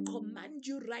 I command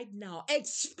you right now,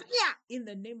 expire in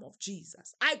the name of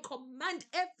Jesus. I command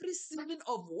every season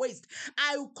of waste.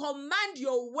 I command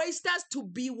your wasters to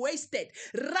be wasted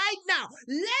right now.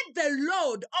 Let the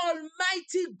Lord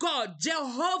Almighty God,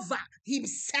 Jehovah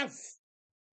Himself,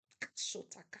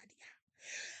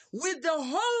 with the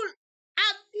whole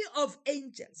army of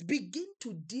angels, begin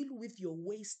to deal with your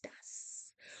wasters.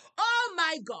 Oh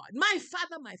my God, my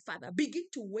Father, begin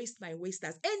to waste my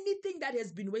wasters. Anything that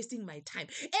has been wasting my time,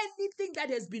 anything that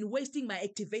has been wasting my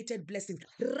activated blessings,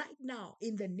 right now,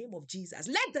 in the name of Jesus,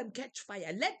 let them catch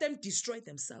fire. Let them destroy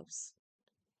themselves.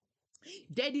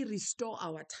 Daddy, restore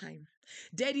our time.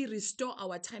 Daddy, restore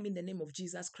our time in the name of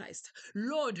Jesus Christ.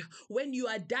 Lord, when you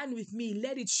are done with me,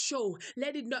 let it show.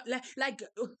 Let it not like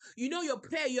your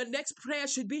prayer, your next prayer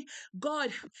should be,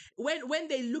 God, when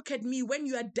they look at me, when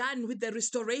you are done with the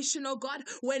restoration, oh God,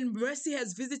 when mercy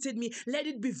has visited me, let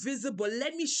it be visible.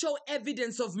 Let me show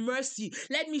evidence of mercy.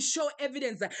 Let me show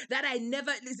evidence that I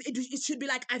never, it should be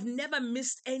like I've never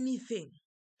missed anything.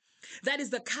 That is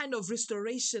the kind of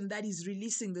restoration that is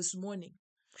releasing this morning.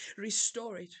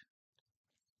 Restore it.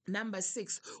 Number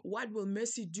 6, what will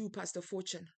mercy do, Pastor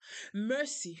Fortune?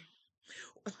 Mercy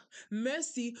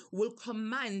will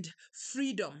command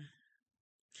freedom.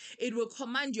 It will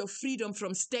command your freedom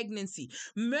from stagnancy.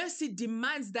 Mercy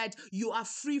demands that you are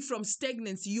free from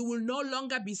stagnancy. You will no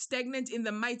longer be stagnant in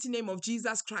the mighty name of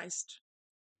Jesus Christ.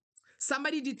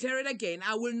 Somebody declare it again.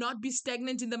 I will not be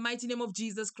stagnant in the mighty name of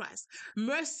Jesus Christ.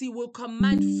 Mercy will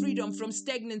command freedom from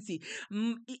stagnancy.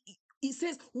 He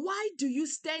says, why do you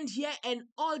stand here and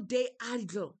all day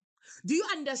idle? Do you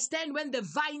understand when the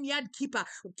vineyard keeper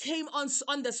came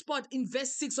on the spot in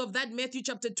verse 6 of that Matthew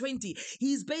chapter 20?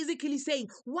 He's basically saying,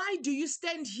 why do you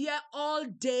stand here all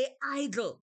day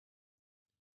idle?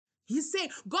 He's saying,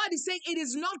 God is saying, it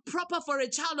is not proper for a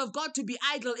child of God to be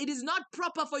idle. It is not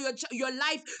proper for your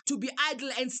life to be idle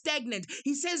and stagnant.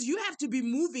 He says, you have to be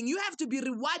moving. You have to be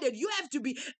rewarded. You have to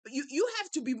be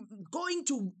going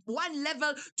to one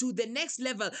level to the next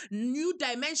level. New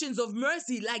dimensions of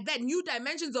mercy like that. New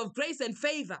dimensions of grace and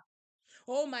favor.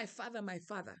 Oh, my Father,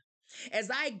 as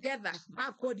I gather,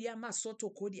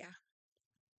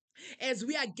 as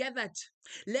we are gathered,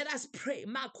 let us pray.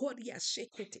 Every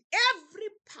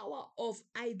power of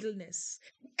idleness,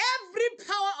 every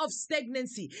power of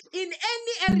stagnancy in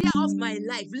any area of my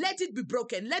life, let it be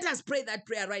broken. Let us pray that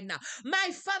prayer right now.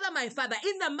 My Father,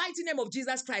 in the mighty name of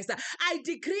Jesus Christ, I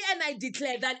decree and I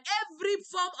declare that every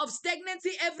form of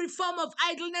stagnancy, every form of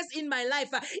idleness in my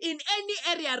life, in any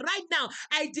area right now,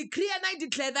 I decree and I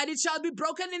declare that it shall be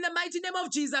broken in the mighty name of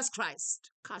Jesus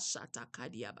Christ.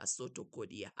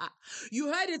 You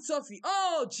heard it, Sophie.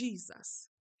 Oh, Jesus.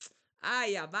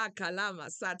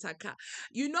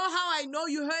 You know how I know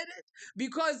you heard it?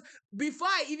 Because before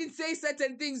I even say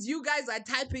certain things, you guys are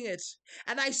typing it.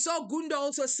 And I saw Gunda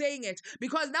also saying it.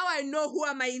 Because now I know who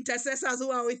are my intercessors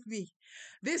who are with me.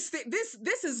 This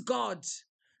is God.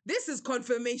 This is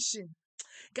confirmation.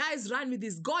 Guys, run with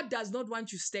this. God does not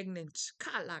want you stagnant.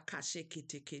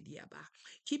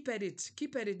 Keep at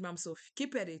it, Mom Sophie.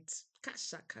 Keep at it.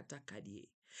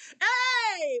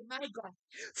 Hey, my God.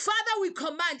 Father, we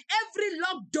command every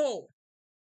locked door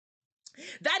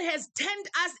that has turned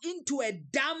us into a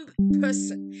dumb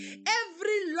person.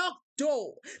 Every locked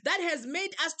door that has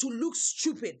made us to look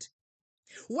stupid.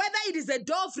 Whether it is a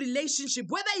door of relationship,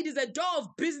 whether it is a door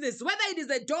of business, whether it is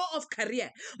a door of career,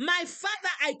 my Father,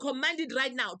 I command it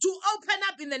right now to open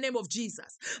up in the name of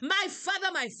Jesus. My Father,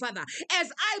 as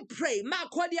I pray,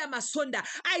 Makodia Masonda,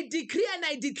 I decree and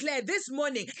I declare this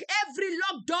morning every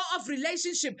locked door of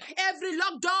relationship, every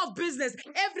locked door of business,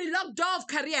 every locked door of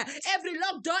career, every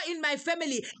locked door in my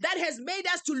family that has made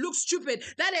us to look stupid,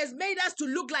 that has made us to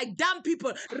look like dumb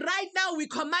people. Right now, we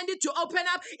command it to open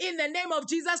up in the name of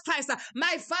Jesus Christ.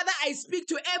 My Father, I speak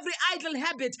to every idle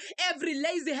habit, every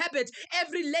lazy habit,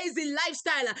 every lazy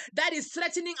lifestyle that is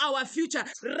threatening our future.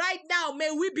 Right now, may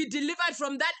we be delivered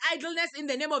from that idleness in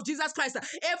the name of Jesus Christ.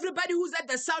 Everybody who's at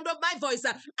the sound of my voice,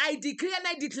 I decree and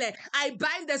I declare, I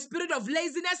bind the spirit of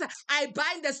laziness, I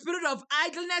bind the spirit of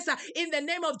idleness in the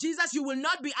name of Jesus. You will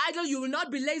not be idle, you will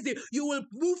not be lazy, you will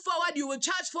move forward, you will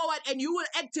charge forward, and you will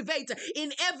activate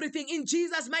in everything in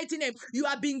Jesus' mighty name. You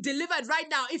are being delivered right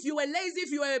now. If you were lazy,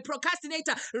 if you were a procrastinator,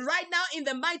 right now in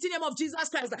the mighty name of Jesus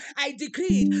Christ, I decree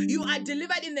it. You are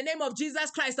delivered in the name of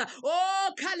Jesus Christ.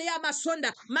 Oh, Kalia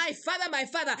Masonda, my Father,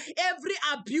 every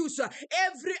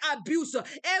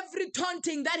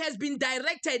taunting that has been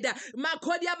directed,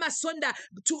 Makodia Masonda,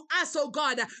 to us, oh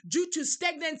God, due to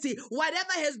stagnancy,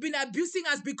 whatever has been abusing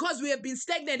us because we have been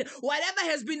stagnant, whatever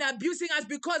has been abusing us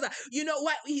because you know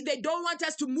what, they don't want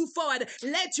us to move forward.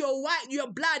 Let your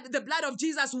blood, the blood of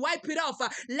Jesus, wipe it off.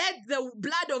 Let the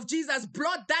blood of Jesus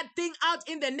blot that thing out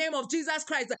in the name of Jesus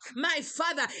Christ. My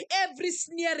Father, every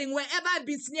sneering, wherever I've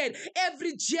been sneered,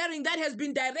 every jeering that has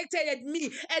been directed at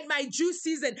me at my due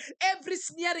season, every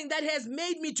sneering that has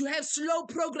made me to have slow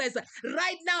progress,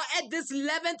 right now at this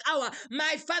 11th hour,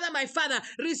 my Father,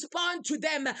 respond to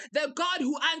them. The God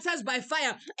who answers by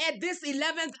fire at this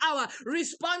 11th hour,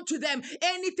 respond to them.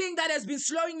 Anything that has been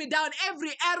slowing me down,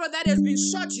 every arrow that has been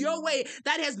shot your way,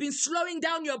 that has been slowing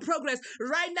down your progress,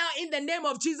 right now in the name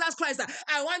of Jesus Christ,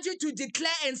 I want you to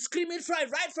declare and scream it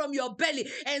right from your belly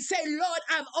and say, Lord,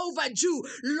 I'm overdue.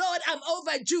 Lord, I'm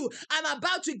overdue. I'm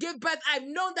about to give birth. I've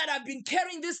known that I've been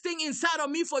carrying this thing inside of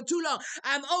me for too long.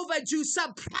 I'm overdue.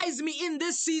 Surprise me in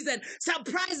this season.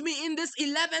 Surprise me in this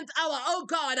 11th hour. Oh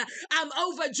God, I'm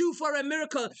overdue for a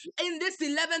miracle. In this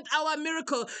 11th hour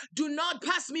miracle, do not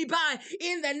pass me by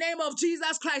in the name of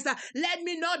Jesus Christ. Let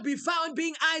me not be found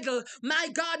being idle. My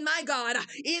God,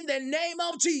 in the name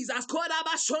of Jesus,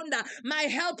 Korabashonda, my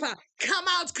helper, come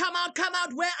out, come out, come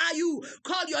out. Where are you?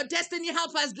 Call your destiny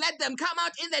helpers. Let them come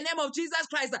out in the name of Jesus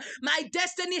Christ. My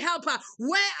destiny helper,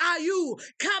 where are you?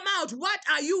 Come out. What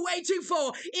are you waiting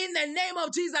for? In the name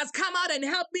of Jesus, come out and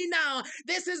help me now.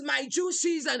 This is my due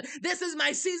season. This is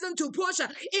my season to push.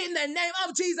 In the name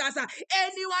of Jesus,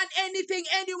 anyone, anything,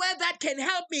 anywhere that can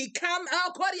help me, come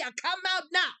out, Korea, come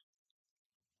out now.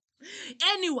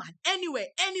 Anyone, anywhere,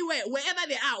 wherever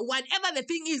they are, whatever the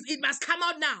thing is, it must come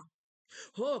out now.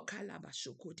 Oh,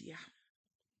 Kalabashokodia.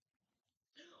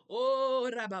 Oh,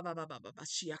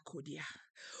 Rababababashiakodia.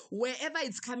 Wherever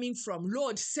it's coming from,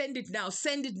 Lord, send it now,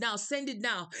 send it now, send it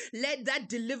now. Let that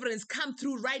deliverance come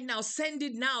through right now. Send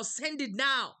it now, send it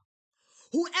now.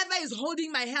 Whoever is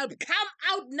holding my help, come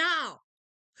out now.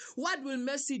 What will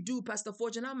mercy do, Pastor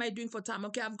Fortune? How am I doing for time?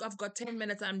 Okay, I've got 10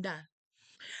 minutes, I'm done.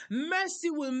 Mercy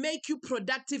will make you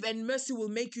productive and mercy will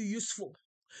make you useful.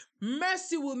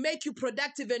 Mercy will make you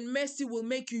productive and mercy will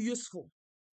make you useful.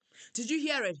 Did you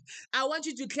hear it? I want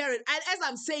you to declare it. And as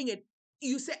I'm saying it,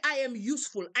 you say, I am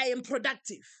useful, I am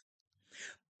productive.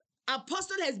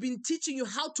 Apostle has been teaching you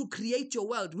how to create your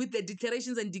world with the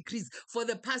declarations and decrees for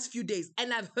the past few days,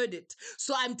 and I've heard it.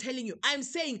 So I'm telling you, I'm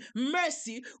saying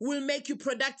mercy will make you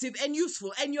productive and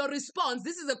useful. And your response,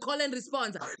 this is a call and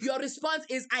response. Your response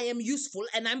is, I am useful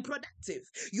and I'm productive.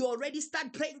 You already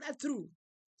start praying that through.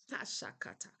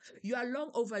 You are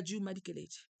long overdue,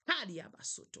 Madikeleji.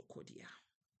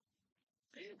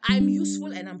 I'm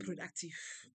useful and I'm productive.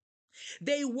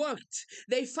 They worked.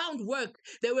 They found work.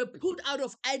 They were pulled out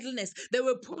of idleness. They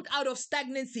were pulled out of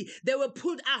stagnancy. They were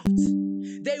pulled out.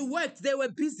 They worked. They were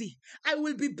busy. I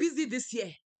will be busy this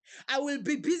year. I will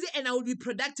be busy and I will be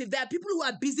productive. There are people who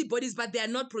are busybodies, but they are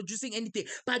not producing anything.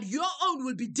 But your own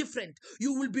will be different.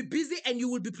 You will be busy and you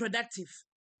will be productive.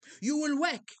 You will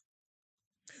work.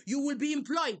 You will be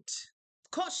employed.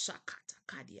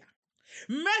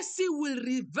 Mercy will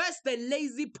reverse the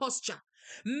lazy posture.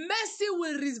 Mercy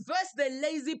will reverse the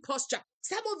lazy posture.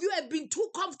 Some of you have been too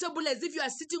comfortable as if you are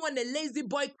sitting on a lazy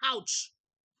boy couch.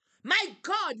 My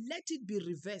God, let it be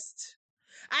reversed.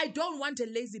 I don't want a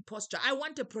lazy posture. I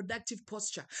want a productive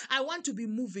posture. I want to be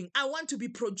moving. I want to be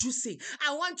producing.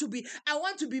 I want to be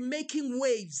making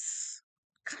waves.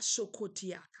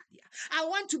 Kashokotia. I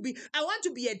want to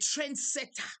be a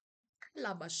trendsetter.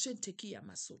 Labashentekia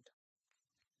masota.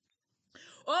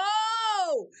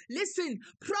 Oh, listen,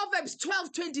 Proverbs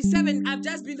 12:27. I've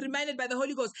just been reminded by the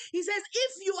Holy Ghost. He says,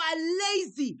 if you are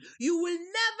lazy, you will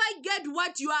never get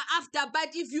what you are after.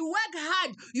 But if you work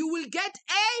hard, you will get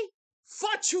a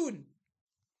fortune.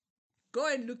 Go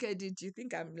and look at it. You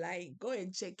think I'm lying? Go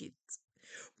and check it.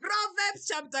 Proverbs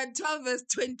chapter 12, verse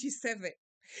 27.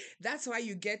 That's why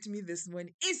you get me this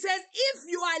morning. It says, if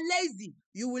you are lazy,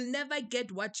 you will never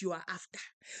get what you are after.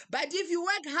 But if you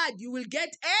work hard, you will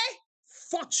get a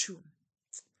fortune.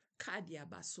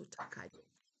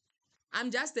 I'm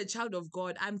just a child of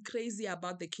God. I'm crazy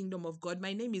about the kingdom of God.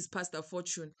 My name is Pastor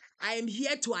Fortune. I am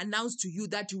here to announce to you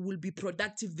that you will be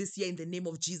productive this year in the name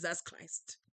of Jesus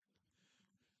Christ.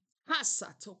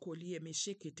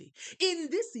 In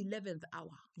this 11th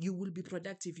hour, you will be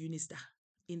productive, Unista,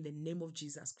 in the name of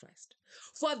Jesus Christ.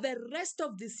 For the rest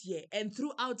of this year and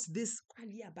throughout the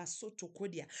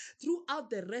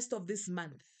rest of this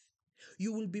month,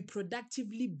 you will be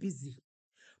productively busy.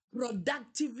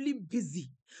 Productively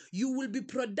busy. You will be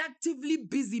productively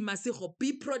busy, Masejo.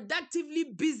 Be productively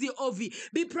busy, Ovi.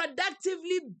 Be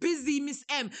productively busy, Miss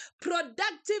M.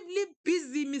 Productively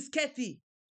busy, Miss Kathy.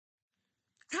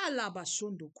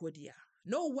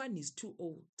 No one is too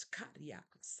old.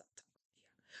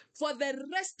 For the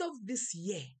rest of this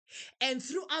year and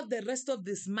throughout the rest of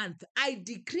this month, I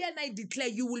decree and I declare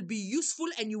you will be useful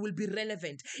and you will be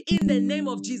relevant in the name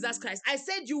of Jesus Christ. I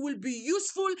said you will be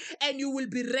useful and you will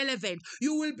be relevant.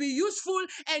 You will be useful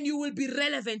and you will be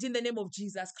relevant in the name of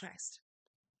Jesus Christ.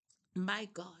 My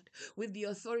God, with the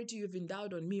authority you've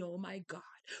endowed on me, oh my God,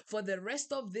 for the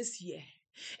rest of this year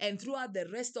and throughout the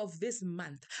rest of this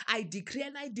month, I decree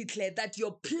and I declare that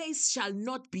your place shall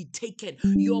not be taken.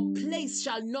 Your place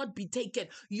shall not be taken.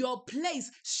 Your place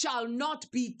shall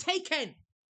not be taken.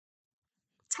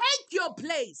 Take your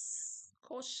place.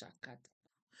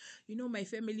 You know, my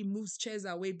family moves chairs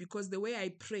away because the way I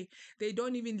pray, they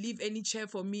don't even leave any chair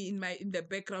for me in the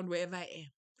background wherever I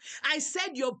am. I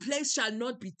said your place shall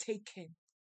not be taken.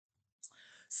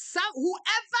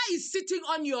 Whoever is sitting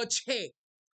on your chair,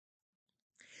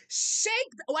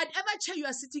 shake whatever chair you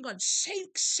are sitting on,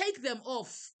 shake them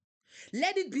off.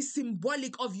 Let it be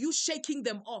symbolic of you shaking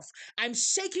them off. I'm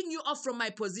shaking you off from my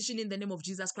position in the name of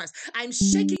Jesus Christ. I'm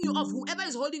shaking you off. Whoever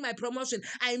is holding my promotion,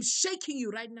 I'm shaking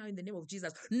you right now in the name of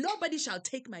Jesus. Nobody shall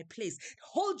take my place.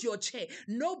 Hold your chair.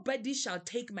 Nobody shall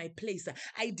take my place.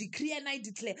 I decree and I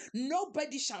declare,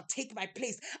 nobody shall take my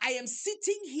place. I am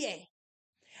sitting here.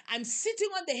 I'm sitting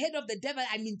on the head of the devil.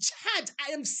 I'm in charge.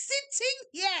 I am sitting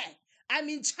here. I'm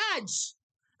in charge.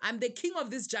 I'm the king of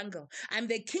this jungle. I'm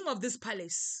the king of this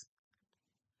palace.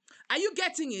 Are you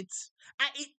getting it?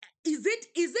 Is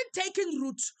it taking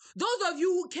root? Those of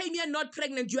you who came here not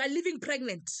pregnant, you are living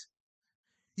pregnant.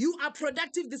 You are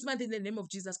productive this month in the name of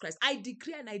Jesus Christ. I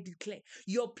decree and I declare,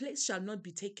 your place shall not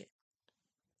be taken.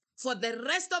 For the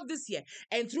rest of this year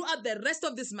and throughout the rest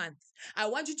of this month, I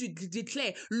want you to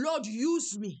declare, Lord,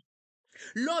 use me.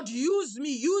 Lord, use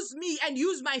me and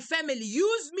use my family.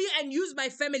 Use me and use my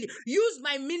family. Use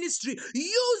my ministry.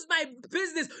 Use my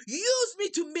business. Use me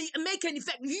to make an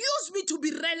effect. Use me to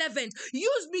be relevant.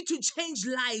 Use me to change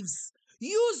lives.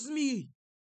 Use me.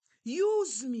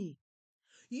 Use me.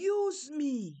 Use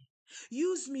me.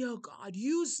 Use me, oh God.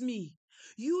 Use me.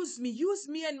 Use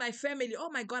me and my family. Oh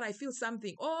my God, I feel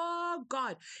something. Oh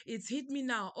God, it's hit me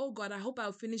now. Oh God, I hope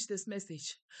I'll finish this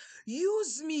message.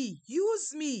 Use me.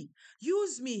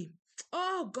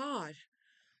 Oh God.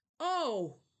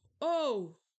 Oh,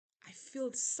 I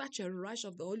feel such a rush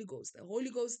of the Holy Ghost. The Holy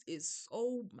Ghost is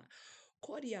so.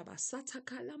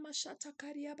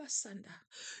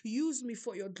 Use me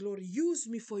for your glory. Use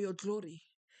me for your glory.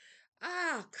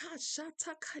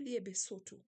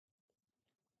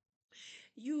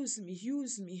 Use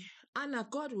me. Anna,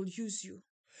 God will use you.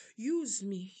 Use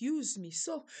me.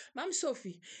 So, Mom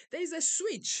Sophie, there is a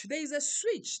switch. There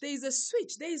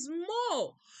is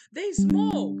more.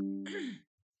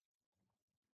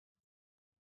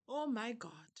 Oh my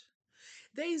God.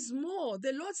 There is more.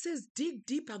 The Lord says, dig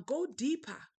deeper, go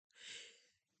deeper.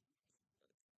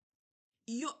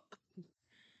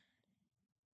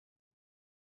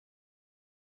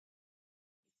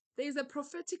 There is a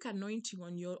prophetic anointing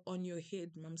on your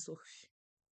head, Mom Sophie.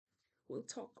 We'll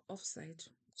talk offside.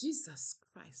 Jesus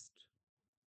Christ.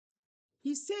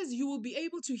 He says you will be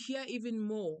able to hear even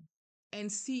more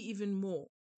and see even more.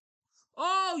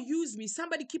 Oh, use me.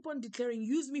 Somebody keep on declaring,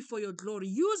 use me for your glory.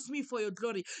 Use me for your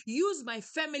glory. Use my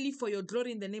family for your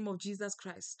glory in the name of Jesus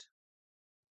Christ.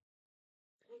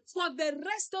 for the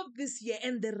rest of this year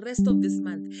and the rest of this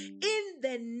month. In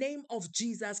the name of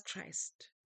Jesus Christ,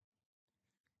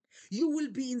 you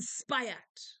will be inspired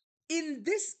in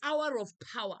this hour of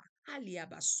power.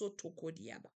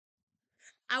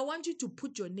 I want you to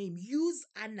put your name. Use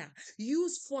Anna.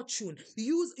 Use Fortune.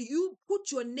 You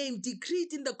put your name. Decree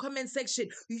it in the comment section.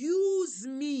 Use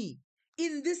me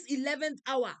in this 11th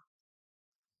hour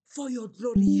for your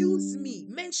glory. Use me.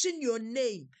 Mention your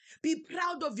name. Be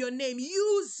proud of your name.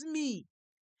 Use me.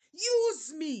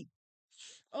 Use me.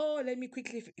 Oh, let me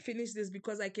quickly finish this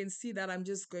because I can see that I'm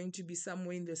just going to be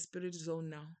somewhere in the spirit zone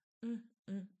now.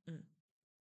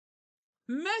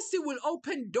 Mercy will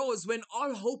open doors when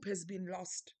all hope has been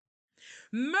lost.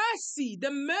 Mercy,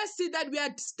 the mercy that we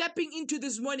are stepping into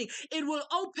this morning, it will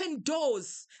open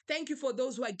doors. Thank you for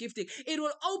those who are gifting. It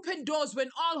will open doors when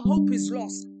all hope is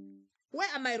lost. Where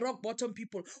are my rock bottom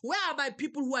people? Where are my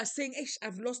people who are saying,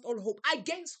 I've lost all hope?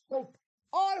 Against hope.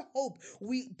 All hope.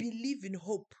 We believe in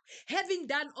hope. Having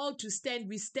done all to stand,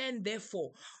 we stand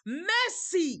therefore.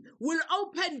 Mercy will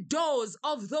open doors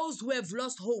of those who have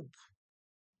lost hope.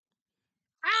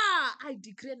 I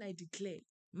decree and I declare,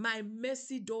 my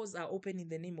mercy doors are open in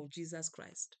the name of Jesus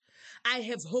Christ. I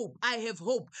have hope. I have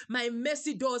hope. My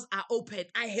mercy doors are open.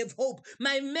 I have hope.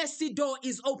 My mercy door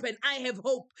is open. I have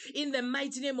hope in the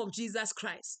mighty name of Jesus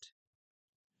Christ.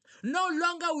 No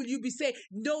longer will you be saying,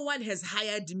 no one has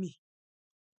hired me.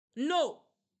 No,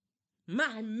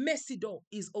 my mercy door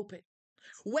is open.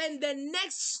 When the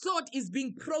next thought is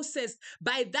being processed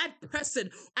by that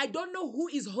person, I don't know who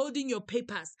is holding your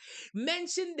papers.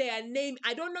 Mention their name.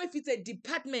 I don't know if it's a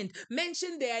department.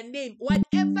 Mention their name.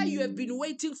 Whatever you have been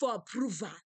waiting for approval.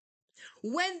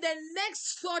 When the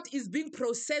next thought is being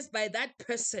processed by that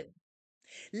person,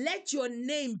 let your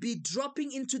name be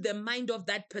dropping into the mind of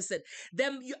that person.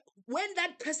 When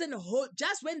that person,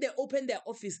 just when they open their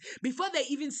office, before they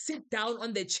even sit down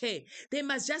on the chair, they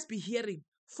must just be hearing,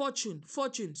 Fortune,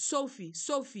 Sophie,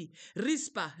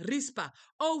 Rispa,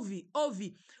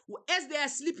 Ovi. As they are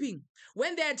sleeping,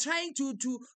 when they are trying to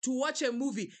watch a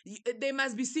movie, they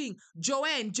must be seeing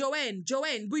Joanne,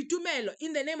 Buitumelo,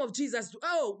 in the name of Jesus.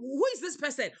 Oh, who is this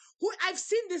person? Who I've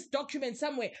seen this document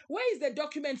somewhere. Where is the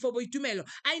document for Buitumelo?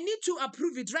 I need to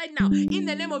approve it right now in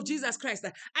the name of Jesus Christ.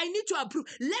 I need to approve.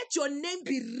 Let your name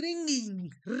be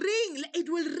ringing. Ring. It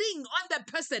will ring on the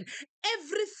person.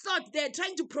 Every thought they're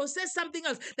trying to process something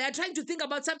else, they're trying to think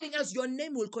about something else, your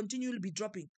name will continually be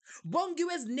dropping.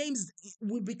 Bongiwe's names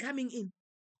will be coming in.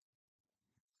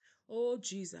 Oh,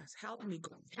 Jesus, help me,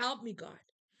 God. Help me, God.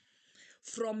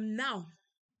 From now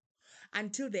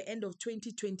until the end of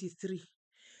 2023,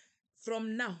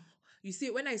 from now, you see,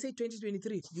 when I say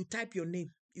 2023, you type your name.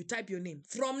 You type your name.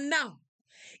 From now,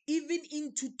 even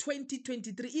into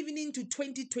 2023, even into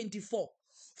 2024,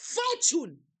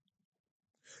 Fortune,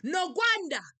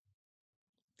 Nogwanda,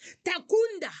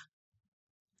 Takunda,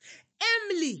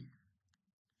 Emily,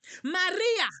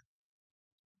 Maria,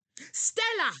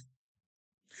 Stella,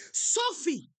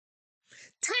 Sophie,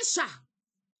 Tasha,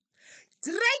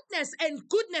 greatness and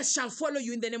goodness shall follow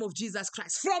you in the name of Jesus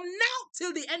Christ. From now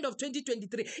till the end of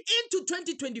 2023, into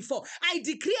 2024, I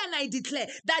decree and I declare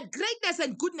that greatness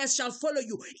and goodness shall follow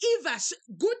you.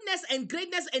 Goodness and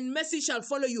greatness and mercy shall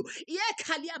follow you.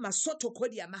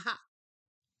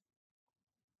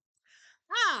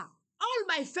 All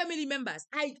my family members,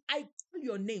 I call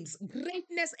your names.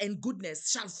 Greatness and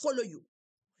goodness shall follow you.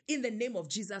 In the name of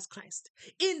Jesus Christ.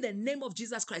 In the name of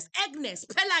Jesus Christ. Agnes,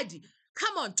 Peladi,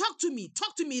 come on, talk to me.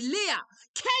 Talk to me. Leah,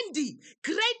 Candy,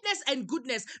 greatness and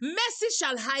goodness. Mercy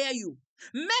shall hire you.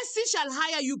 Mercy shall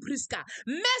hire you, Priska.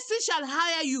 Mercy shall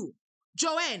hire you,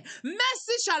 Joanne.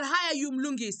 Mercy shall hire you,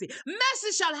 Mlungisi.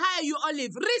 Mercy shall hire you,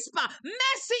 Olive. Rispa,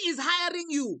 mercy is hiring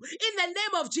you. In the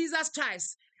name of Jesus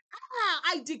Christ.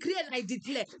 I decree and I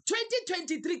declare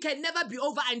 2023 can never be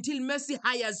over until mercy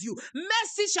hires you.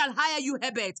 Mercy shall hire you,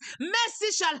 Herbert.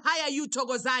 Mercy shall hire you,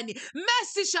 Togozani.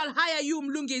 Mercy shall hire you,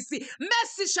 Mlungisi.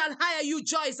 Mercy shall hire you,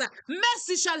 Joyce.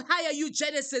 Mercy shall hire you,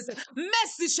 Genesis.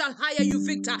 Mercy shall hire you,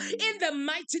 Victor. In the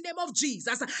mighty name of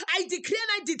Jesus, I decree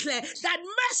and I declare that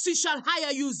mercy shall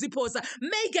hire you, Zippos.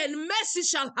 Megan, mercy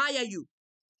shall hire you.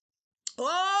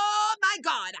 Oh my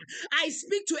God, I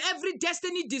speak to every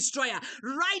destiny destroyer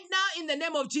right now in the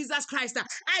name of Jesus Christ.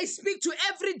 I speak to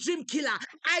every dream killer.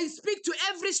 I speak to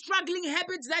every struggling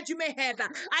habit that you may have.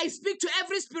 I speak to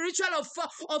every spiritual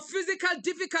or physical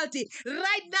difficulty.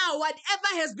 Right now,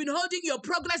 whatever has been holding your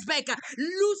progress back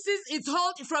loses its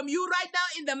hold from you right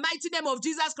now in the mighty name of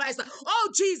Jesus Christ. Oh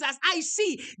Jesus, I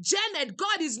see Janet,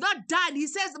 God is not done. He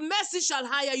says mercy shall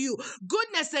hire you.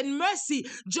 Goodness and mercy,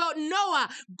 Noah,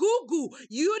 Gugu,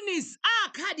 Eunice,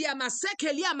 Kadia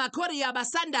Masekelia Makoria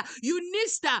Basanda,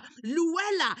 Eunista,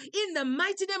 Luella, in the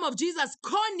mighty name of Jesus,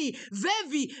 Connie,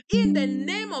 Vevi, in the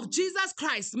name of Jesus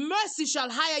Christ, mercy shall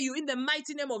hire you in the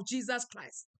mighty name of Jesus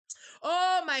Christ.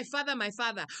 Oh, my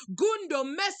Father, Gundo,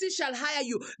 mercy shall hire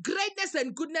you. Greatness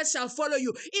and goodness shall follow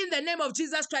you. In the name of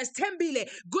Jesus Christ, Tembile,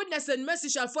 goodness and mercy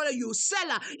shall follow you.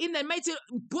 Sela, in the mighty,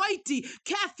 Boiti,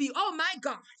 Kathy, oh my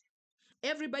God.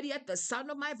 Everybody at the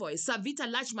sound of my voice,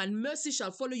 Savita Lachman, mercy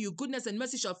shall follow you. Goodness and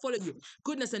mercy shall follow you.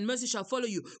 Goodness and mercy shall follow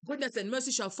you. Goodness and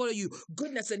mercy shall follow you.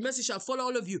 Goodness and mercy shall follow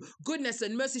all of you. Goodness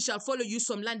and mercy shall follow you,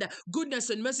 Somlanda. Goodness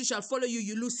and mercy shall follow you,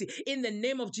 you Lucy. In the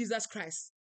name of Jesus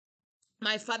Christ.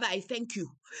 My Father, I thank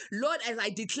you. Lord, as I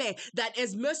declare that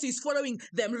as mercy is following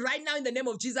them right now in the name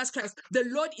of Jesus Christ, the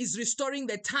Lord is restoring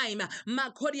the time.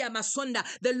 Makoria Masonda,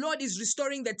 the Lord is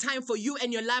restoring the time for you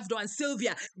and your loved one,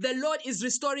 Sylvia. The Lord is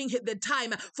restoring the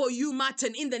time for you,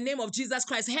 Martin, in the name of Jesus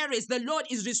Christ. Harris, the Lord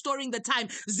is restoring the time.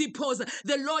 Zippos,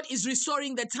 the Lord is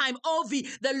restoring the time. Ovi,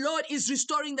 the Lord is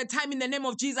restoring the time in the name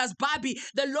of Jesus. Barbie,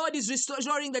 the Lord is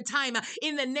restoring the time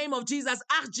in the name of Jesus.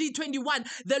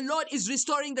 RG21, the Lord is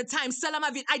restoring the time.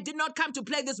 Salamavit, I did not come to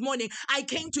play this morning. I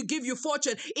came to give you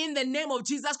fortune in the name of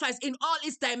Jesus Christ in all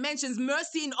its dimensions,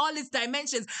 mercy in all its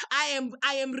dimensions. I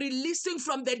am releasing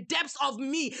from the depths of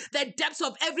me, the depths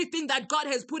of everything that God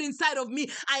has put inside of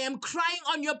me. I am crying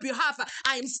on your behalf.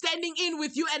 I am standing in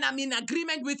with you and I'm in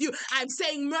agreement with you. I'm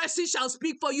saying mercy shall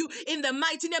speak for you in the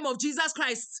mighty name of Jesus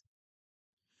Christ.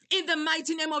 In the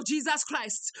mighty name of Jesus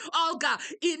Christ. Olga,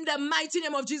 in the mighty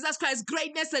name of Jesus Christ,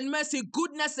 greatness and mercy,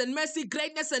 goodness and mercy,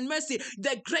 greatness and mercy.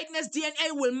 The greatness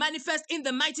DNA will manifest in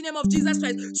the mighty name of Jesus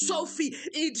Christ. Sophie,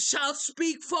 it shall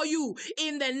speak for you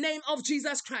in the name of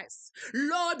Jesus Christ.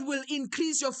 Lord will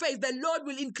increase your faith. The Lord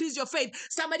will increase your faith.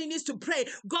 Somebody needs to pray,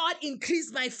 God,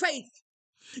 increase my faith.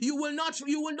 You will not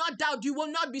doubt, you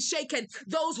will not be shaken.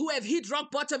 Those who have hit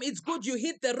rock bottom, it's good you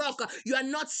hit the rock. You are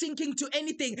not sinking to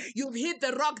anything. You've hit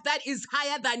the rock that is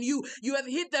higher than you. You have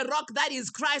hit the rock that is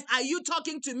Christ. Are you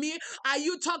talking to me? Are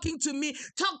you talking to me?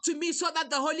 Talk to me so that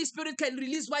the Holy Spirit can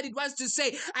release what it wants to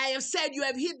say. I have said you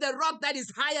have hit the rock that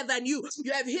is higher than you.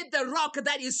 You have hit the rock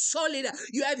that is solid.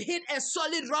 You have hit a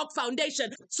solid rock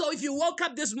foundation. So if you woke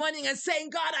up this morning and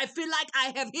saying, God, I feel like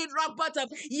I have hit rock bottom.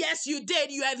 Yes, you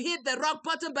did. You have hit the rock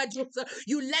bottom, but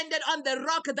you landed on the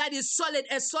rock that is solid,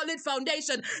 a solid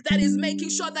foundation that is making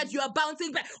sure that you are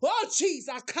bouncing back. Oh, Jesus.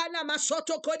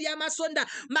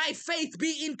 My faith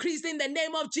be increased in the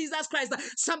name of Jesus Christ.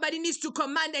 Somebody needs to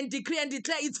command and decree and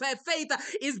declare its faith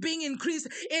is being increased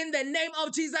in the name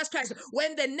of Jesus Christ.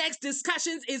 When the next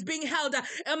discussions is being held,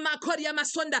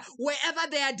 wherever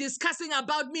they are discussing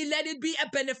about me, let it be a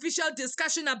beneficial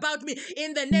discussion about me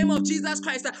in the name of Jesus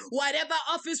Christ. Whatever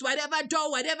office, whatever door,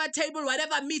 whatever table,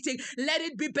 whatever meeting, let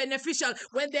it be beneficial.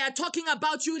 When they are talking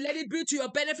about you, let it be to your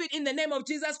benefit in the name of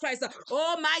Jesus Christ.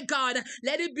 Oh my God,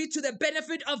 let it be to the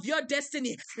benefit of your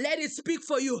destiny. Let it speak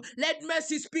for you. Let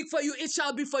mercy speak for you. It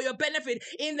shall be for your benefit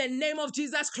in the name of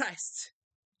Jesus Christ.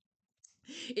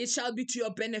 It shall be to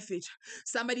your benefit.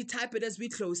 Somebody type it as we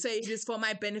close. Say, it is for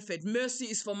my benefit. Mercy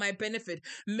is for my benefit.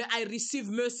 I receive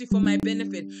mercy for my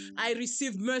benefit. I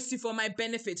receive mercy for my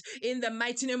benefit. In the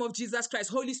mighty name of Jesus Christ.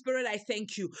 Holy Spirit, I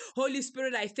thank you. Holy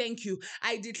Spirit, I thank you.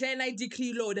 I declare and I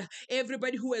decree, Lord,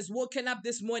 everybody who has woken up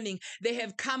this morning, they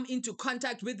have come into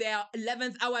contact with their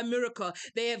 11th hour miracle.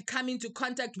 They have come into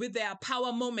contact with their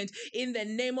power moment in the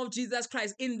name of Jesus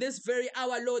Christ. In this very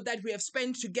hour, Lord, that we have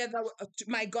spent together,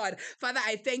 my God. Father,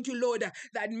 I thank you, Lord,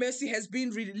 that mercy has been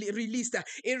released,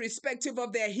 irrespective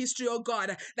of their history, oh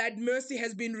God, that mercy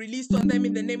has been released on them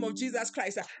in the name of Jesus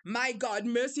Christ. My God,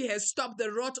 mercy has stopped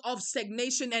the rot of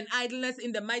stagnation and idleness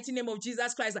in the mighty name of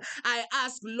Jesus Christ. I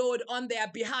ask, Lord, on their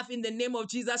behalf in the name of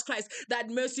Jesus Christ,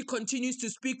 that mercy continues to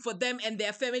speak for them and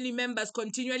their family members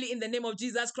continually in the name of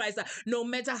Jesus Christ. No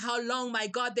matter how long, my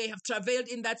God, they have travailed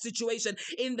in that situation,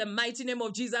 in the mighty name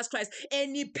of Jesus Christ,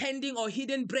 any pending or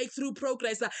hidden breakthrough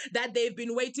progress that they've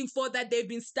been waiting for, that they've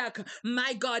been stuck,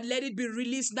 my God, let it be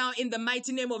released now in the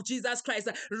mighty name of Jesus Christ.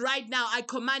 Right now, I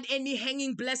command any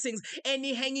hanging blessings,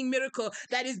 any hanging miracle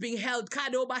that is being held. I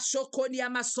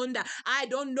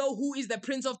don't know who is the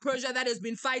Prince of Persia that has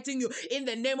been fighting you in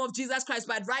the name of Jesus Christ,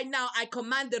 but right now, I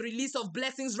command the release of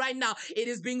blessings right now. It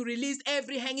is being released.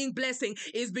 Every hanging blessing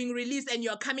is being released, and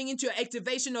you're coming into your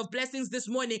activation of blessings this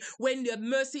morning when your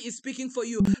mercy is speaking for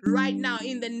you right now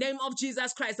in the name of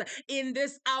Jesus Christ. In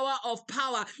this hour of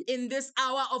power, in this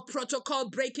hour of protocol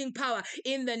breaking power,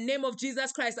 in the name of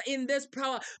Jesus Christ, in this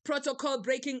power protocol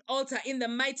breaking altar, in the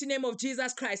mighty name of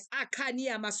Jesus Christ.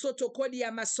 Akania masoto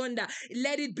kodia masonda.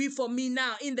 Let it be for me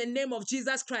now in the name of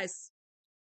Jesus Christ.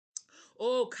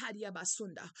 Oh,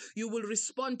 Kadiabasunda, you will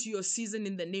respond to your season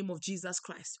in the name of Jesus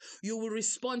Christ. You will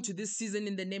respond to this season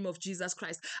in the name of Jesus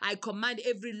Christ. I command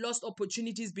every lost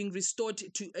opportunities being restored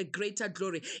to a greater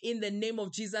glory in the name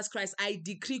of Jesus Christ. I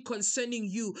decree concerning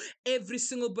you, every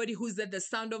single body who's at the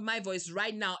sound of my voice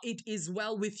right now, it is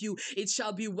well with you. It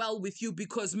shall be well with you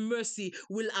because mercy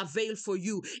will avail for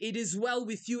you. It is well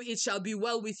with you. It shall be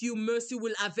well with you. Mercy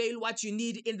will avail what you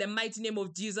need in the mighty name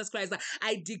of Jesus Christ.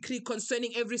 I decree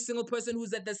concerning every single person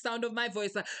who's at the sound of my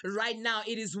voice right now,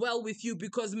 it is well with you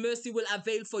because mercy will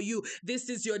avail for you. This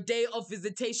is your day of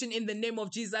visitation in the name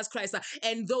of Jesus Christ.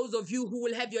 And those of you who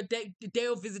will have your day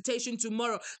of visitation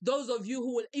tomorrow, those of you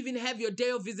who will even have your day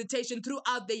of visitation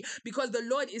throughout the, because the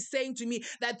Lord is saying to me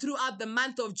that throughout the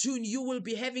month of June, you will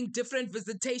be having different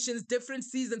visitations, different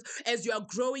seasons as you are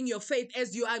growing your faith,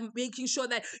 as you are making sure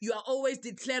that you are always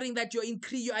declaring that you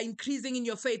are increasing in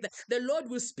your faith. The Lord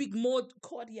will speak more.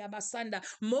 Kodia Masanda.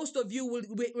 Most of you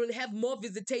will have more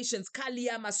visitations.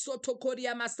 Kalia Masoto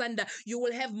Kodia Masanda. You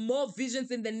will have more visions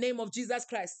in the name of Jesus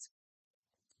Christ.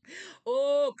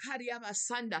 Oh, Kariaba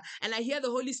Sanda. And I hear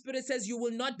the Holy Spirit says, you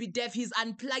will not be deaf. He's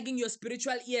unplugging your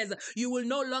spiritual ears. You will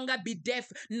no longer be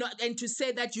deaf, not, and to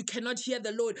say that you cannot hear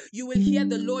the Lord. You will hear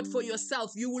the Lord for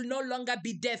yourself. You will no longer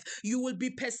be deaf. You will be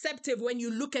perceptive when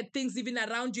you look at things even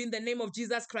around you in the name of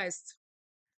Jesus Christ.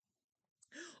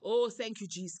 Oh, thank you,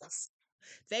 Jesus.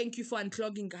 Thank you for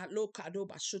unclogging.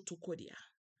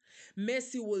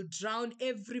 Mercy will drown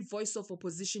every voice of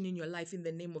opposition in your life in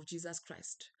the name of Jesus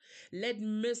Christ. Let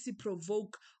mercy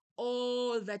provoke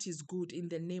all that is good in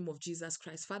the name of Jesus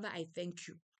Christ. Father, I thank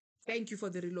you. Thank you for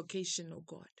the relocation, oh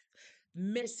God.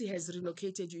 Mercy has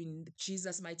relocated you in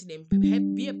Jesus' mighty name.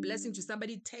 Be a blessing to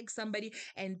somebody. Text somebody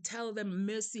and tell them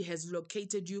mercy has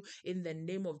located you in the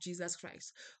name of Jesus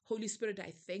Christ. Holy Spirit,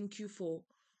 I thank you for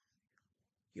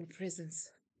your presence.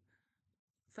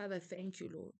 Father, thank you,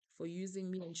 Lord, for using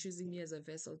me and choosing me as a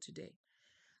vessel today.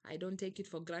 I don't take it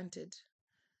for granted.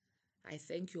 I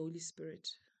thank you, Holy Spirit.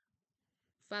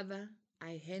 Father,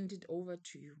 I hand it over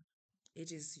to you.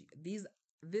 It is these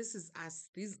this is us.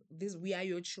 This we are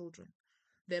your children.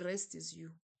 The rest is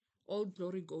you. All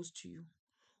glory goes to you.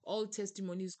 All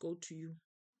testimonies go to you.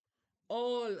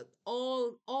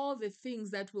 All the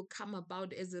things that will come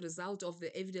about as a result of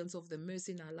the evidence of the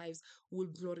mercy in our lives will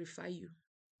glorify you.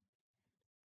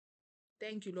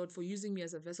 Thank you, Lord, for using me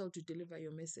as a vessel to deliver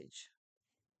your message.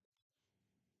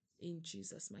 In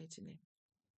Jesus' mighty name.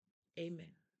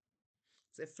 Amen.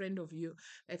 It's a friend of you.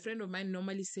 A friend of mine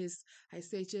normally says, I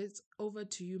say, just over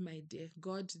to you, my dear.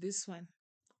 God, this one,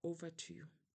 over to you.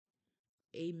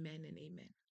 Amen and amen.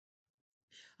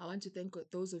 I want to thank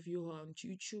those of you who are on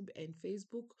YouTube and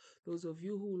Facebook, those of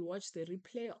you who will watch the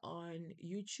replay on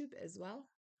YouTube as well.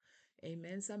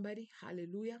 Amen, somebody.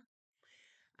 Hallelujah.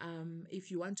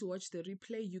 If you want to watch the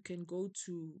replay, you can go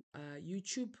to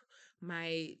YouTube.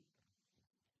 My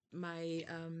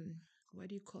what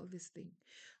do you call this thing?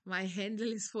 My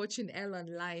handle is Fortune L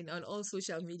Online on all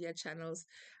social media channels.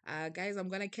 Guys, I'm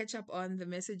gonna catch up on the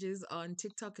messages on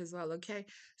TikTok as well. Okay,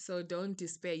 so don't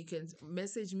despair. You can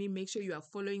message me. Make sure you are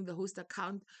following the host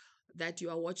account that you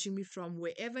are watching me from.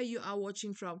 Wherever you are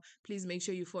watching from, please make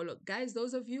sure you follow. Guys,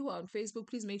 those of you who are on Facebook,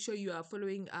 please make sure you are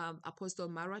following Apostle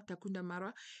Mara, Takunda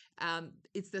Mara.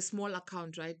 It's the small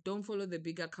account, right? Don't follow the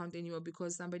big account anymore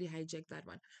because somebody hijacked that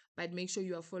one. But make sure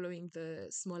you are following the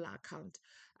smaller account.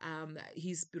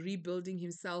 He's rebuilding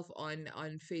himself on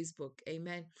Facebook.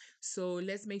 Amen. So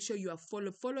let's make sure you are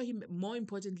follow him, more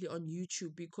importantly on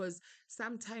YouTube, because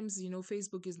sometimes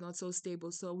Facebook is not so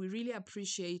stable. So we really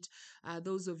appreciate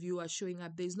those of you who are showing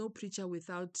up. There's no preacher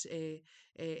without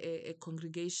a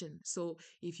congregation. So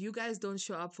if you guys don't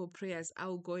show up for prayers,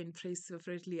 I'll go and pray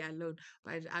separately alone.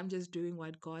 But I'm just doing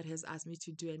what God has asked me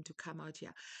to do and to come out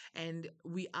here. And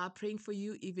we are praying for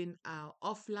you even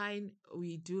offline.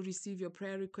 We do receive your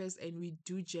prayer requests and we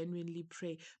do genuinely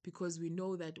pray because we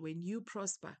know that when you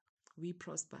prosper, we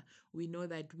prosper. We know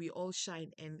that we all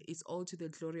shine and it's all to the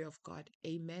glory of God.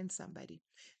 Amen, somebody.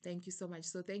 Thank you so much.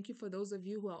 So thank you for those of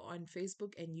you who are on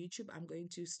Facebook and YouTube. I'm going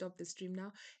to stop the stream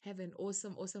now. Have an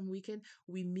awesome weekend.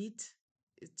 We meet.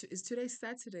 Is today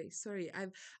Saturday? Sorry,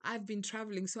 I've been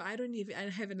traveling, so I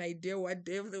have an idea what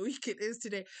day of the week it is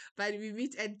today. But we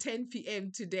meet at 10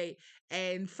 p.m. today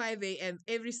and 5 a.m.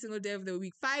 every single day of the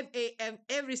week. 5 a.m.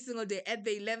 every single day at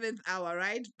the 11th hour,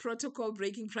 right? Protocol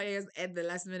breaking prayers at the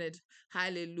last minute.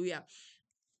 Hallelujah.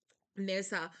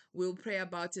 Nessa, we'll pray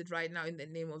about it right now in the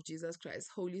name of Jesus Christ.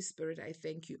 Holy Spirit, I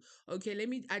thank you. Okay, let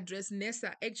me address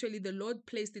Nessa. Actually, the Lord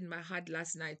placed in my heart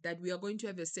last night that we are going to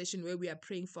have a session where we are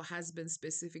praying for husbands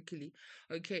specifically.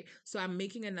 Okay, so I'm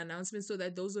making an announcement so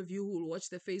that those of you who will watch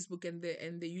the Facebook and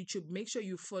the YouTube, make sure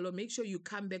you follow, make sure you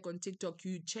come back on TikTok,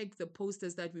 you check the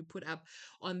posters that we put up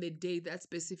on the day, that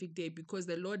specific day, because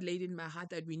the Lord laid in my heart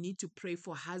that we need to pray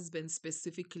for husbands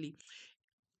specifically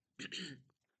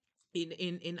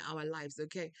in our lives.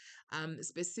 Okay,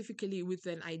 specifically with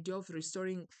an idea of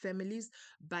restoring families,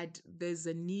 but there's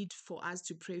a need for us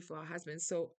to pray for our husbands.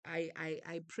 So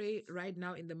I pray right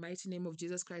now in the mighty name of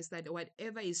Jesus Christ that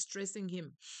whatever is stressing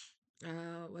him,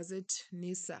 was it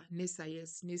Nisa,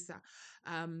 yes, Nisa,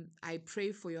 I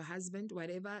pray for your husband,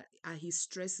 whatever he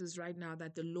stresses right now,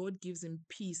 that the Lord gives him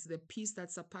peace, the peace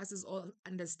that surpasses all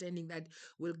understanding, that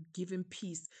will give him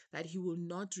peace, that he will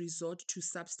not resort to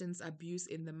substance abuse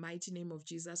in the mighty name of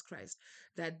Jesus Christ,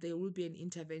 that there will be an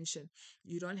intervention.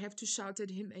 You don't have to shout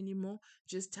at him anymore.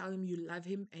 Just tell him you love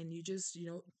him, and you just,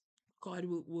 God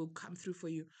will come through for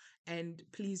you. And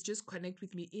please just connect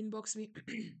with me, inbox me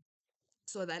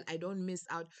so that I don't miss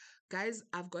out. Guys,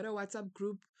 I've got a WhatsApp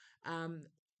group. Um,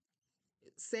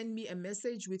 Send me a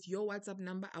message with your WhatsApp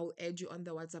number. I'll add you on the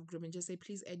WhatsApp group and just say,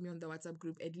 please add me on the WhatsApp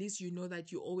group. At least you know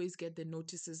that you always get the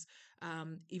notices,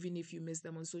 even if you miss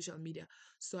them on social media.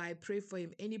 So I pray for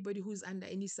him. Anybody who's under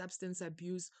any substance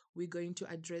abuse, we're going to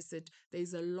address it.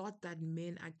 There's a lot that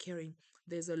men are carrying.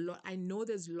 There's a lot. I know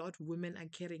there's a lot women are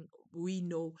carrying. We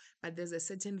know, but there's a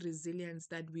certain resilience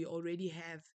that we already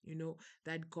have,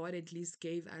 that God at least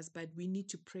gave us. But we need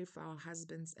to pray for our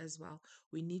husbands as well.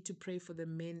 We need to pray for the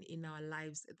men in our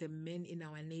lives, the men in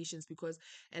our nations, because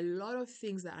a lot of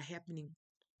things that are happening.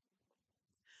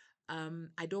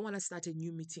 I don't want to start a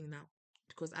new meeting now,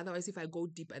 because otherwise, if I go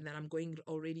deep and then I'm going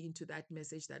already into that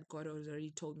message that God has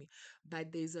already told me.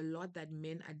 But there's a lot that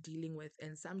men are dealing with,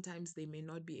 and sometimes they may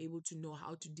not be able to know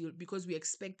how to deal, because we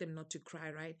expect them not to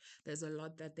cry, right? There's a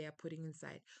lot that they are putting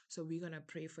inside. So we're going to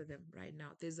pray for them right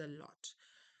now. There's a lot.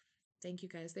 Thank you,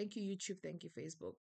 guys. Thank you, YouTube. Thank you, Facebook.